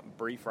know I'm not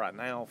brief right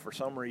now. For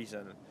some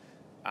reason,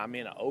 I'm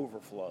in an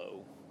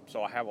overflow,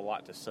 so I have a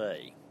lot to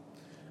say.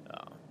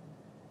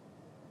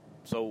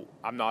 So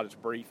I'm not as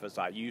brief as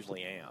I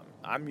usually am.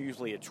 I'm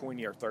usually a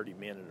 20 or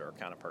 30-minute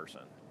kind of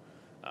person.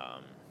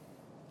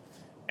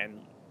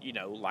 And,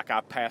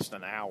 I passed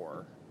an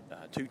hour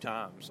 2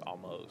 times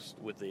almost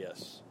with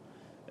this,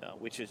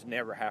 which has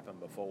never happened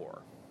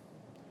before.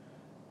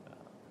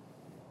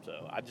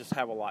 So I just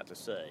have a lot to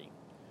say,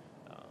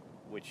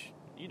 which,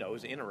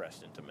 is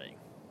interesting to me.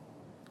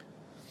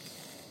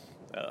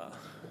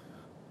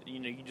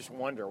 You just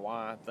wonder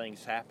why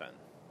things happen.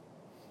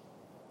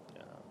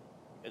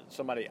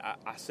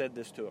 I said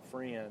this to a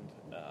friend,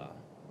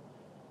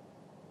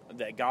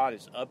 that God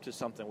is up to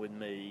something with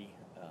me.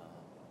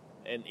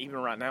 And even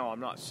right now, I'm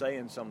not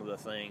saying some of the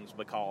things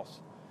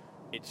because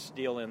it's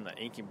still in the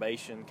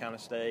incubation kind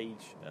of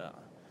stage.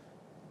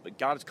 But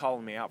God is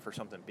calling me out for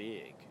something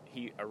big.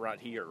 Right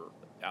here,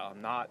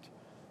 not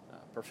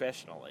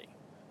professionally.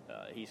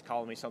 He's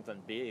calling me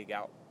something big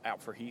out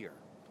for here.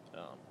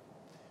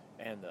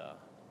 And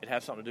it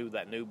has something to do with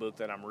that new book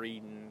that I'm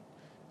reading.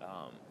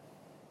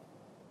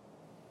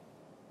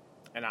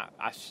 And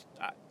I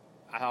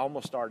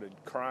almost started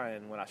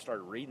crying when I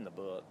started reading the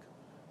book.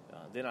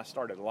 Then I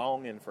started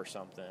longing for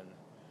something.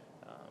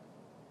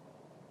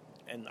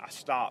 And I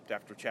stopped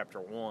after chapter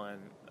 1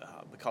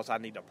 because I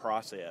need to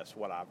process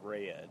what I've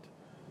read.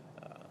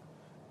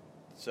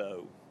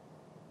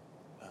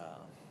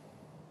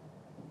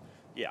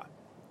 Yeah.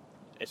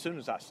 As soon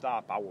as I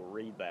stop, I will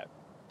read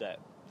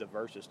the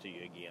verses to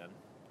you again.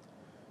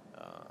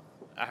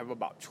 I have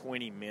about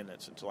 20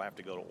 minutes until I have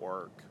to go to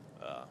work.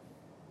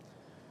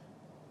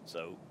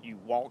 So you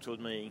walked with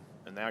me,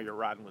 and now you're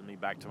riding with me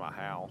back to my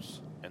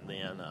house, and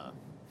then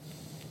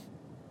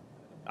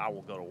I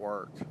will go to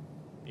work,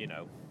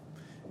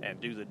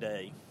 and do the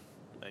day,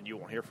 and you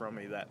won't hear from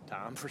me that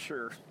time for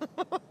sure.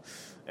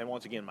 And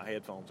once again, my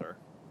headphones are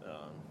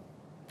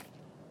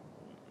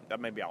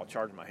maybe I'll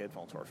charge my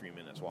headphones for a few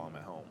minutes while I'm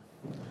at home.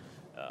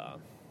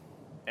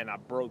 And I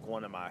broke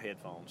one of my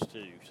headphones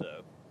too,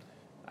 so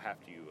I have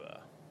to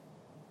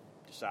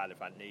decide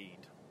if I need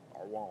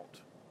or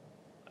want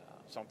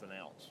something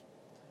else.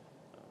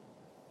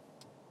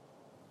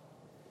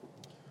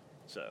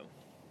 So,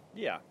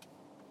 yeah.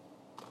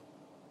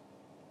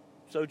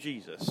 So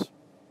Jesus,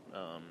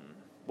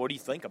 what do you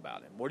think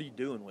about him? What are you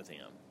doing with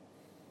him?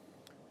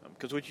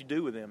 Because what you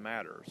do with him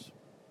matters.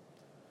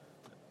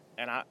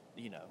 And I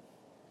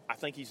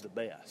think he's the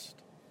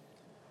best.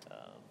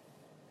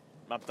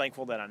 I'm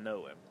thankful that I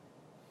know him.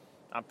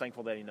 I'm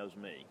thankful that he knows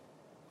me.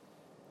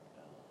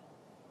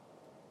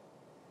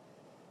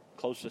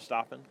 Close to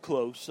stopping?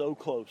 Close, so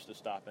close to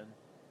stopping.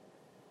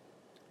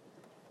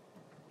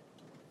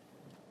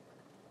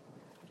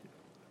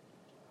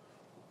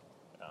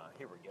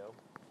 Here we go.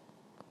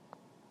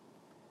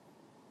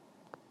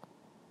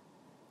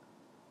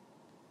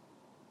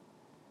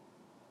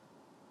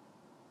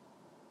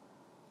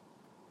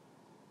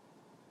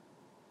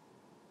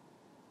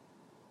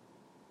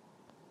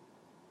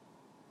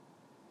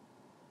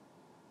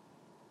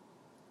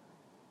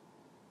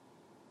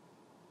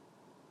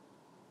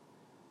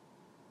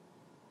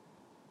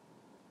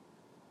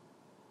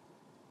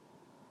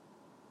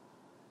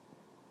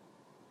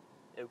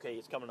 Okay,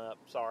 it's coming up.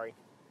 Sorry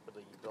for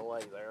the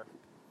delay there.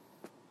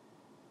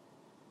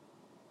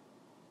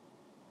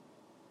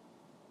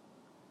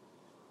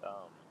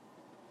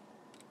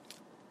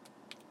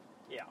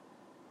 Yeah,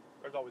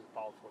 there's always a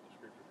pause for the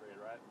scripture read,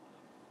 right?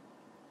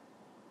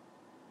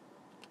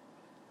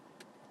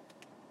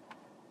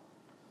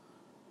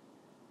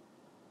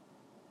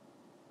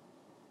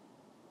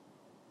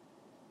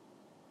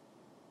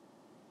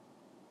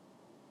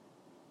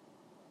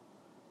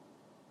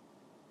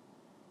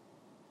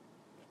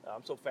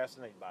 I'm so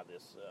fascinated by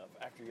this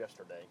after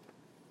yesterday.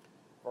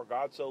 For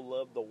God so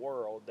loved the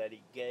world that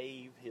he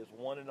gave his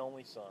one and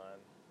only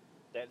Son,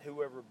 that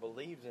whoever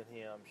believes in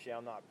him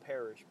shall not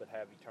perish but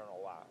have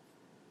eternal life.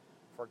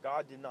 For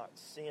God did not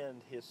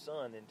send his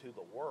Son into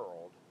the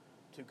world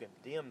to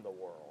condemn the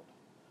world,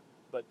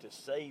 but to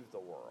save the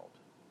world.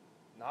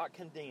 Not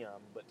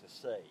condemn, but to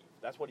save.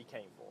 That's what he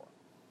came for.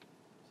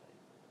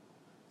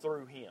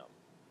 Through him.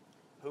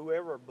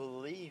 Whoever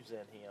believes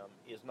in him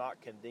is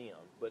not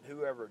condemned, but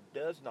whoever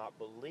does not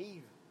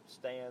believe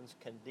stands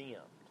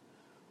condemned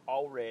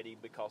already,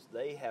 because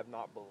they have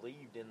not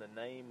believed in the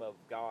name of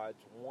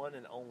God's one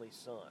and only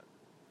Son.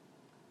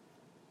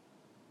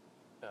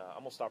 I'm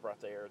going to stop right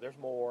there. There's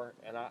more,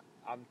 and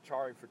I'm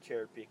sorry for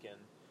cherry picking.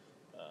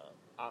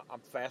 I'm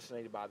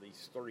fascinated by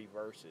these 3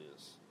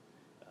 verses.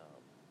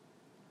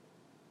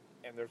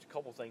 And there's a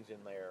couple things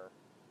in there.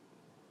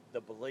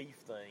 The belief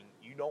thing,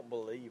 you don't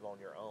believe on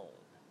your own.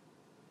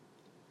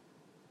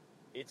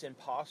 It's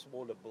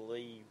impossible to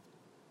believe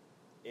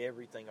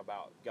everything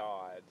about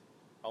God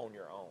on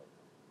your own.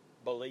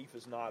 Belief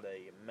is not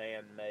a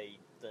man-made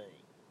thing.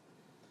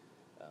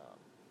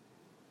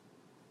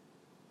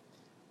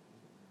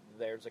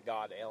 There's a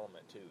God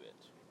element to it,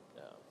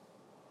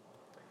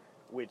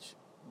 which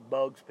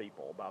bugs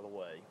people, by the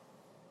way.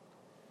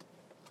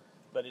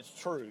 But it's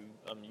true.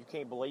 You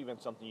can't believe in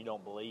something you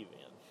don't believe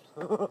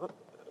in.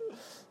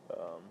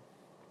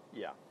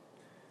 Yeah.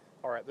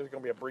 All right, there's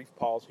going to be a brief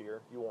pause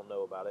here. You won't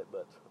know about it,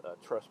 but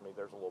trust me,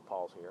 there's a little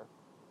pause here.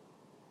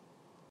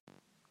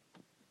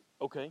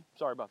 Okay,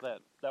 sorry about that.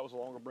 That was a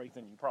longer break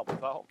than you probably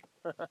thought.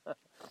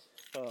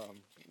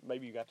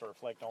 Maybe you got to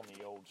reflect on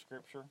the old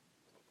scripture.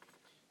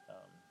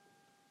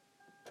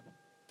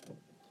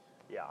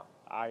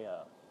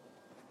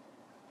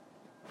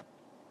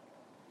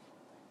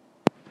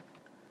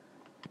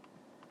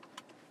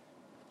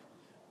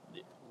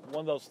 One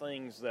of those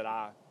things that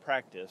I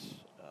practice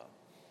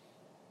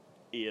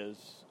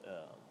is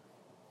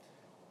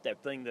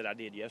that thing that I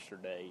did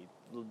yesterday.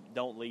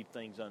 Don't leave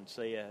things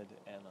unsaid,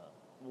 and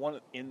one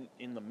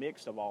in the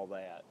mix of all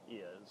that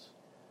is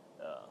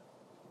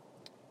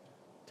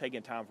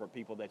taking time for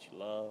people that you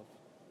love,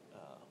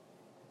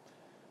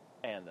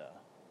 and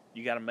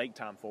you got to make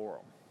time for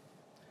them.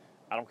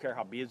 I don't care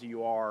how busy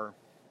you are,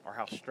 or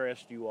how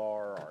stressed you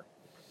are, or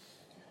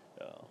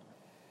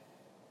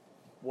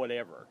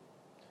whatever.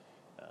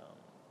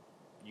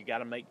 You got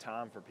to make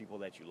time for people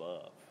that you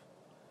love.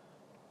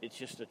 It's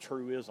just a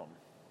truism.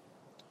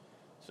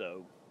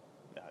 So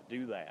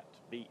do that.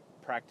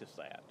 Practice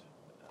that.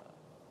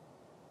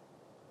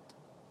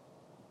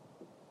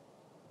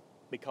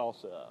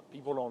 Because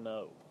people don't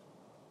know,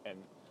 and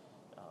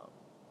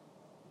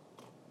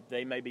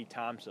they may be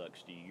time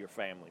sucks to you. Your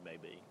family may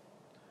be.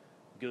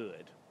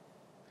 Good.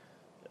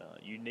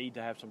 You need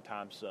to have some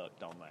time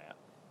sucked on that.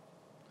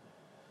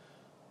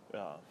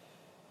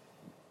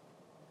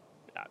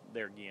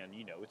 There again,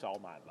 it's all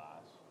my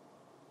advice.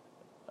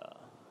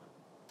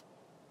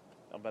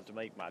 I'm about to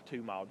make my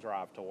 2-mile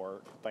drive to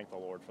work. Thank the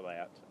Lord for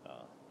that.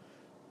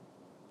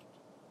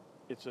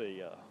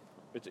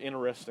 It's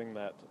interesting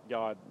that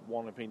God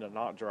wanted me to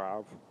not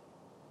drive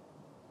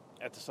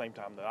at the same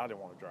time that I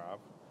didn't want to drive.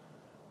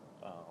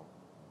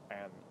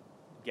 And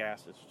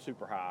gas is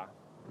super high.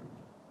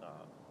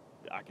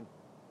 I can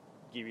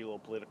give you a little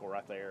political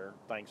right there.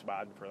 Thanks,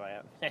 Biden, for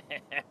that.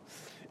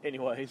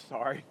 Anyway,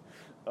 sorry.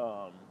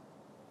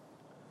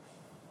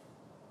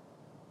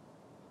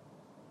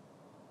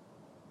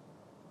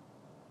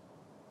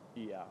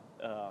 Yeah.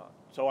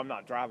 So I'm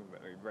not driving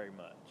very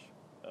much.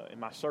 And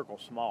my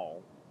circle's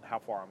small, how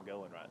far I'm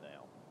going right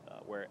now,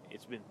 where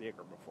it's been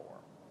bigger before.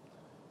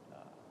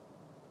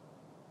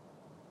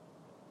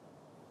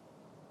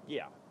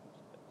 Yeah.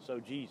 So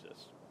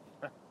Jesus.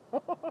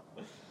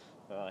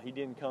 He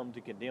didn't come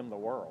to condemn the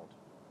world.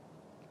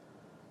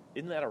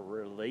 Isn't that a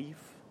relief?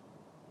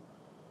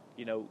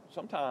 You know,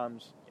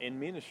 sometimes in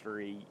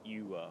ministry,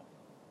 you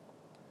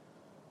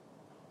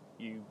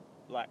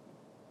like,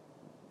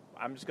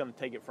 I'm just going to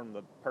take it from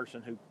the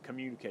person who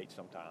communicates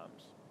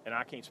sometimes. And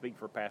I can't speak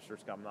for pastors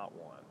because I'm not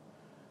one.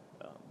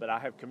 But I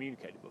have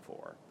communicated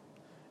before.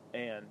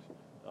 And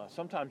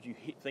sometimes you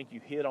think you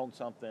hit on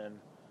something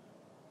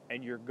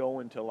and you're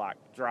going to like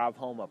drive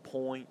home a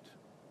point,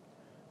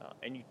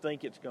 and you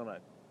think it's going to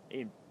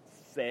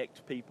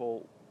infect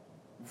people.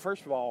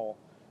 First of all,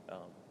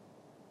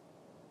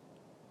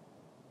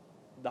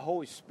 the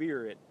Holy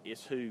Spirit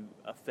is who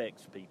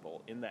affects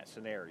people in that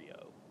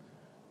scenario.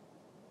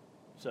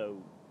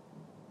 So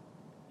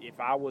if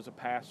I was a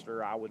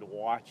pastor, I would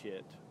watch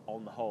it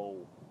on the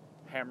whole,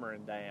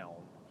 hammering down,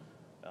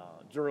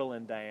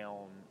 drilling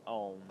down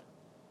on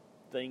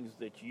things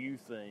that you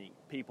think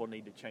people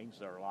need to change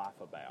their life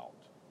about.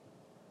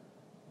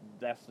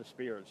 That's the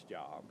Spirit's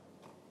job.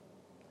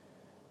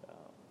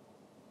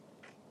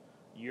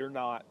 You're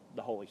not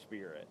the Holy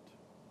Spirit.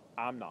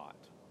 I'm not.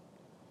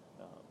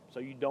 So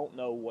you don't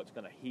know what's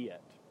going to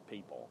hit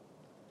people.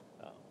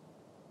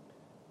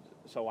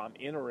 So I'm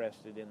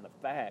interested in the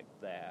fact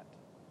that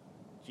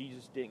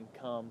Jesus didn't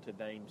come to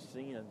name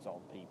sins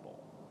on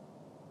people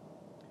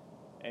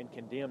and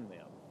condemn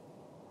them.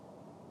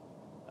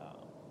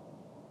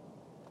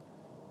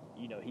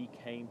 He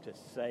came to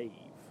save.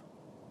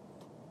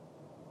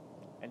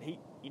 And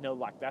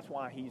that's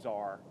why he's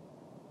our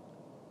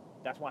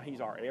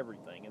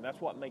everything. And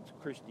that's what makes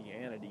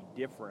Christianity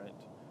different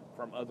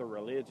from other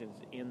religions,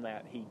 in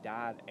that he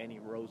died and he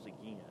rose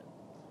again.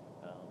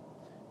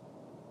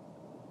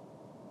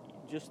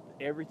 Just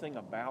everything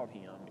about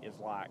him is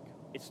like,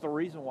 it's the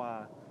reason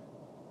why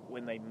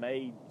when they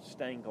made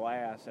stained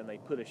glass and they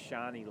put a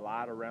shiny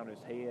light around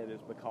his head,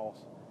 is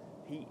because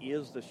he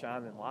is the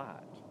shining light.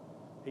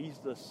 He's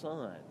the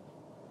sun.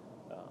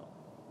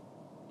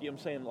 You know what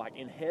I'm saying? Like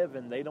in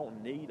heaven, they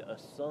don't need a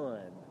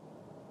sun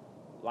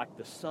like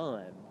the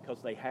sun,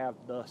 because they have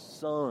the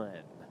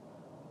sun,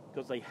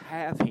 because they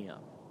have him.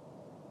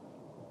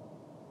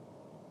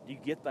 Do you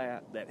get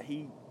that? That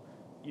he,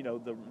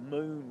 the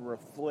moon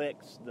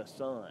reflects the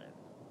sun.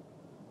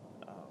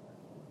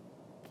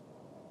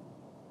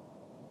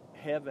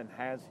 Heaven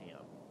has him.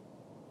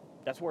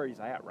 That's where he's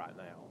at right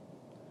now.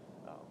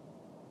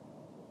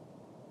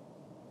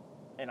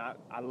 And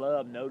I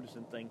love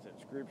noticing things in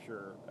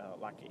Scripture,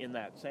 like in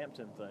that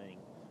Samson thing.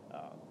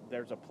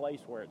 There's a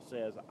place where it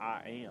says,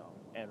 I am.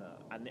 And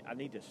I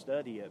need to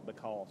study it,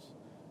 because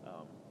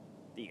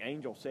the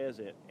angel says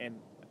it. And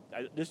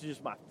this is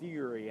just my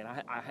theory, and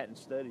I hadn't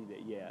studied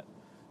it yet.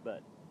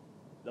 But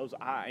those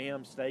I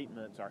am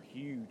statements are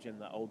huge in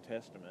the Old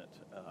Testament.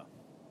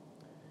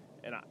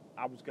 And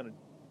I was going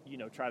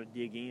to, try to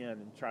dig in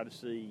and try to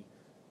see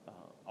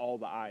all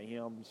the I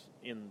ams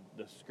in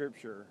the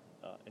Scripture,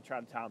 and try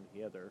to tie them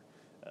together.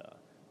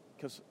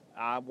 Because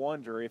I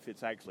wonder if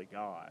it's actually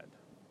God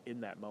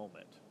in that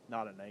moment,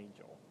 not an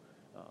angel.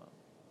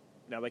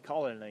 Now, they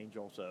call it an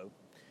angel, so,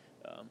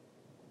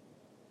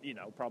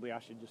 probably I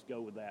should just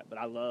go with that. But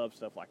I love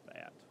stuff like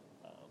that.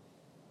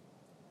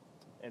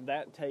 And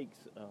that takes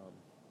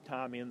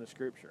time in the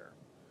Scripture.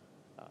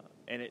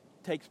 And it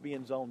takes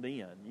being zoned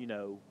in.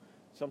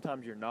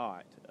 Sometimes you're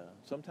not.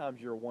 Sometimes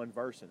you're one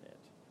verse in it.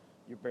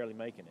 You're barely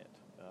making it.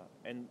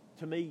 And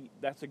to me,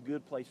 that's a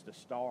good place to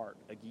start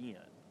again.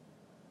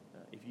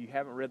 If you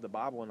haven't read the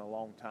Bible in a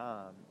long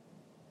time,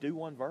 do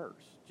one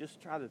verse.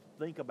 Just try to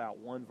think about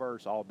one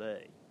verse all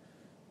day.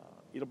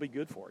 It'll be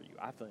good for you,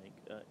 I think.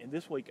 And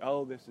this week,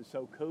 this is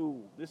so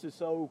cool. This is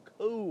so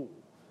cool.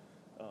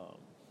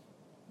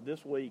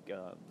 This week,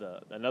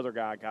 another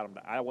guy got him.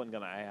 I wasn't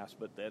going to ask,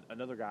 but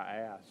another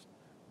guy asked,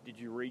 "Did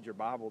you read your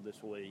Bible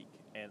this week?"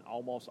 And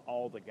almost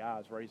all the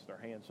guys raised their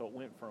hands. So it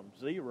went from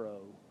 0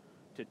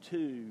 to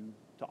 2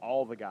 to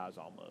all the guys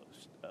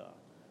almost.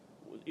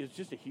 It was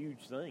just a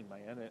huge thing,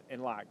 man.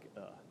 And I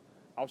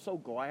was so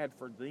glad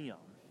for them.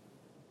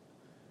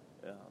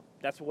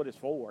 That's what it's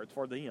for. It's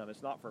for them.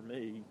 It's not for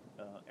me.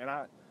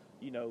 And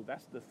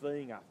that's the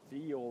thing I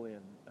feel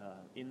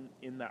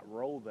in that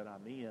role that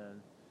I'm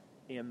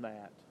in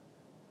that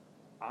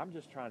I'm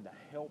just trying to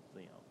help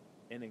them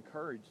and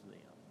encourage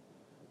them.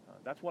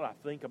 That's what I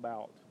think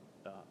about.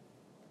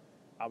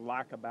 I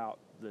like about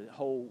the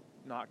whole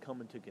not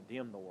coming to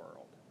condemn the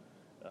world.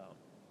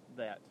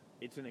 That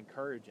it's an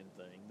encouraging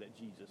thing that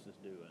Jesus is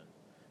doing.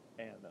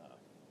 And,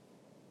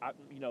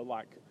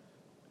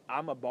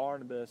 I'm a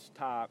Barnabas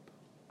type.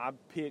 I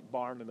pick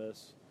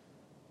Barnabas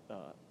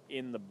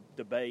in the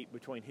debate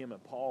between him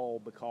and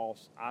Paul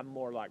because I'm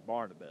more like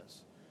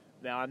Barnabas.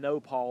 Now, I know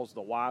Paul's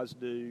the wise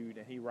dude,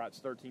 and he writes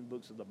 13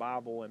 books of the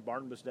Bible, and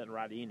Barnabas doesn't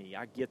write any.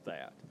 I get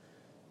that.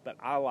 But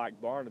I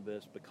like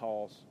Barnabas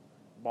because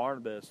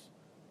Barnabas,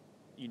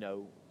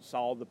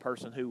 saw the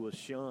person who was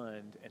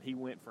shunned, and he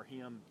went for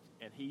him,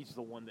 and he's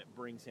the one that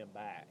brings him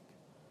back.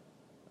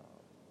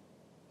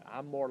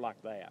 I'm more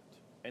like that.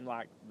 And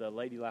like the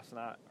lady last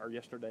night or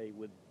yesterday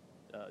with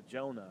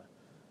Jonah,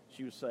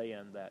 she was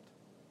saying that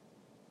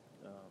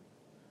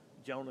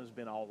Jonah's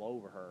been all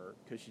over her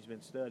because she's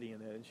been studying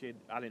it, and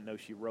I didn't know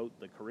she wrote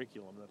the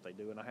curriculum that they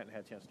do, and I hadn't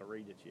had a chance to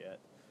read it yet.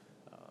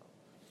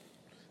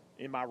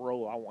 In my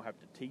role, I won't have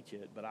to teach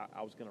it, but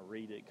I was going to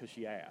read it because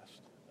she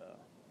asked,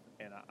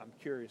 and I'm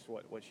curious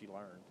what she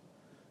learned.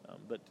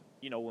 But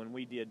when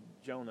we did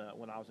Jonah,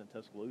 when I was in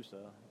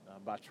Tuscaloosa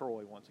by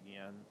Troy once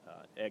again,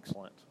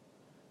 excellent.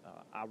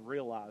 I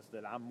realized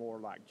that I'm more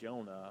like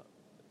Jonah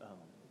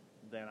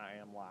than I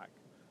am like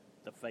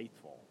the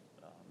faithful.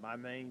 My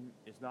name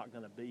is not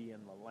going to be in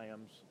the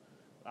Lamb's.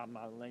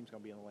 My name's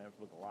going to be in the Lamb's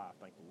Book of Life,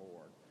 thank the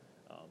Lord.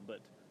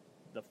 But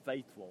the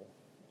faithful,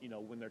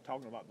 when they're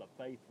talking about the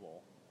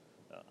faithful,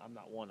 I'm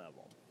not one of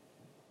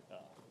them.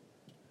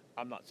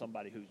 I'm not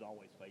somebody who's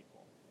always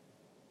faithful.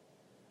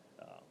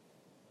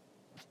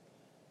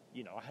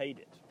 I hate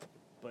it,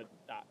 but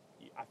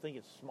I think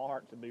it's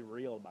smart to be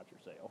real about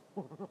yourself.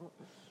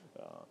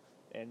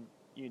 And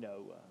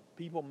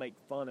people make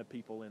fun of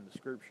people in the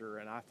Scripture,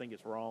 and I think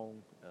it's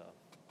wrong.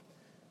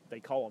 They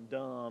call them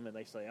dumb, and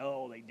they say,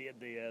 "Oh, they did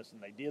this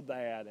and they did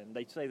that," and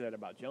they say that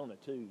about Jonah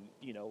too.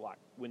 Like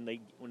when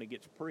it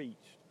gets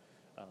preached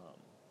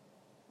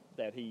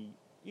that he,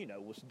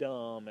 was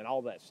dumb and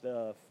all that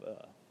stuff.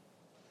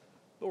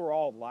 But we're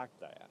all like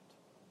that.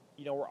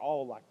 We're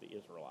all like the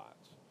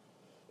Israelites.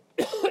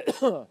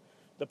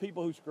 The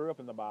people who screw up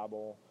in the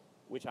Bible,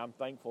 which I'm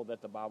thankful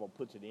that the Bible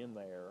puts it in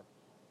there.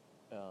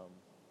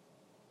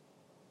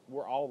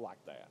 We're all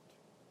like that.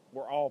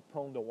 We're all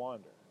prone to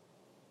wander.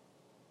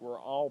 We're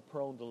all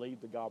prone to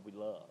leave the God we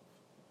love.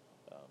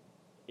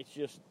 It's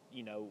just,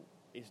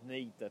 it's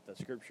neat that the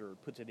Scripture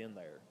puts it in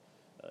there.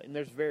 And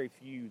there's very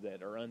few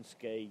that are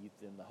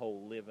unscathed in the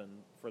whole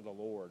living for the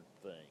Lord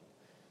thing.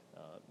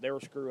 There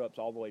were screw-ups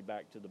all the way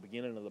back to the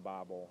beginning of the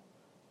Bible,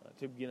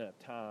 to the beginning of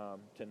time,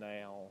 to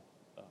now.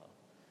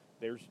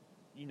 There's,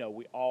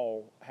 we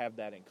all have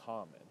that in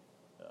common.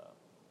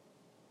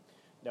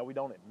 Now, we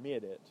don't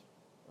admit it,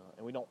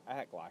 and we don't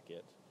act like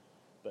it.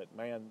 But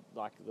man,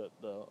 like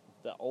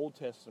the Old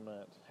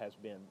Testament has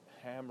been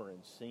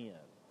hammering sin,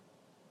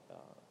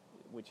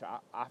 which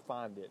I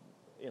find it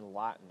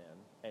enlightening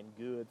and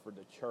good for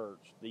the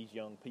church. These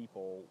young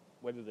people,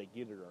 whether they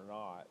get it or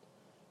not,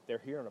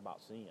 they're hearing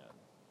about sin,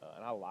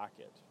 and I like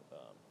it.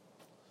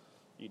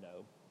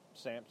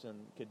 Samson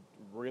could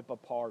rip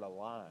apart a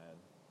lion,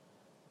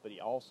 but he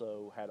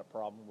also had a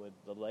problem with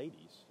the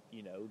ladies.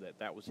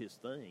 That was his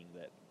thing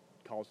that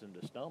caused him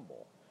to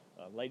stumble.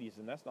 Ladies,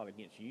 and that's not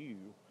against you.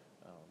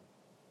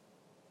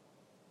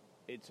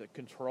 It's a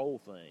control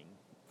thing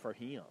for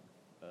him.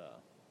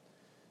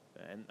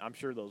 And I'm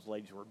sure those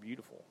ladies were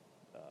beautiful.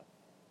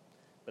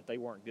 But they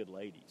weren't good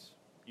ladies.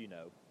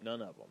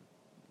 None of them.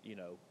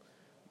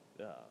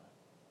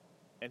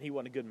 And he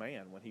wasn't a good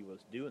man when he was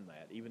doing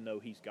that, even though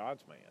he's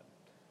God's man.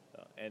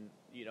 And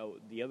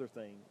the other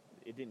thing,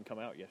 it didn't come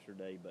out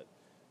yesterday, but,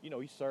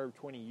 he served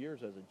 20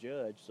 years as a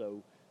judge.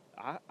 So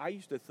I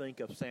used to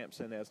think of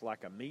Samson as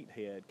like a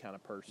meathead kind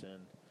of person.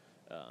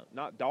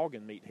 Not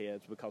dogging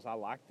meatheads because I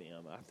like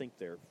them. I think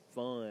they're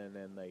fun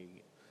and they,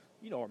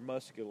 are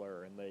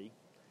muscular and they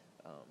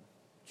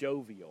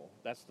jovial.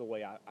 That's the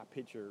way I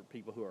picture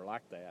people who are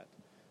like that,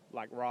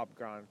 like Rob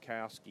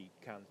Gronkowski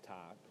kind of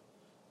type,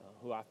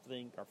 who I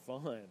think are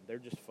fun. They're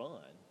just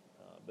fun.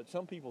 But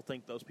some people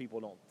think those people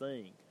don't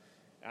think.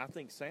 And I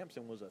think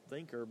Samson was a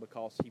thinker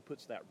because he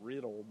puts that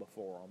riddle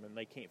before them and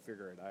they can't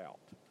figure it out.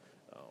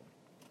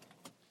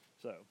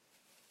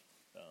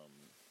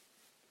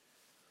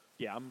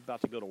 Yeah, I'm about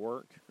to go to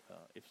work.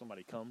 If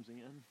somebody comes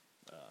in,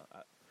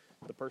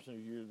 the person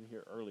who's usually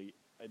here early,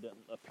 it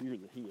doesn't appear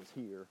that he is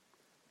here.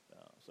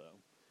 So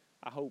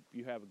I hope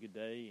you have a good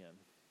day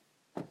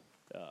and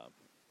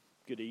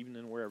good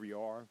evening wherever you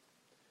are.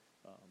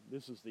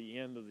 This is the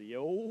end of the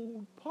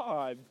old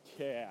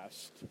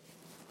podcast.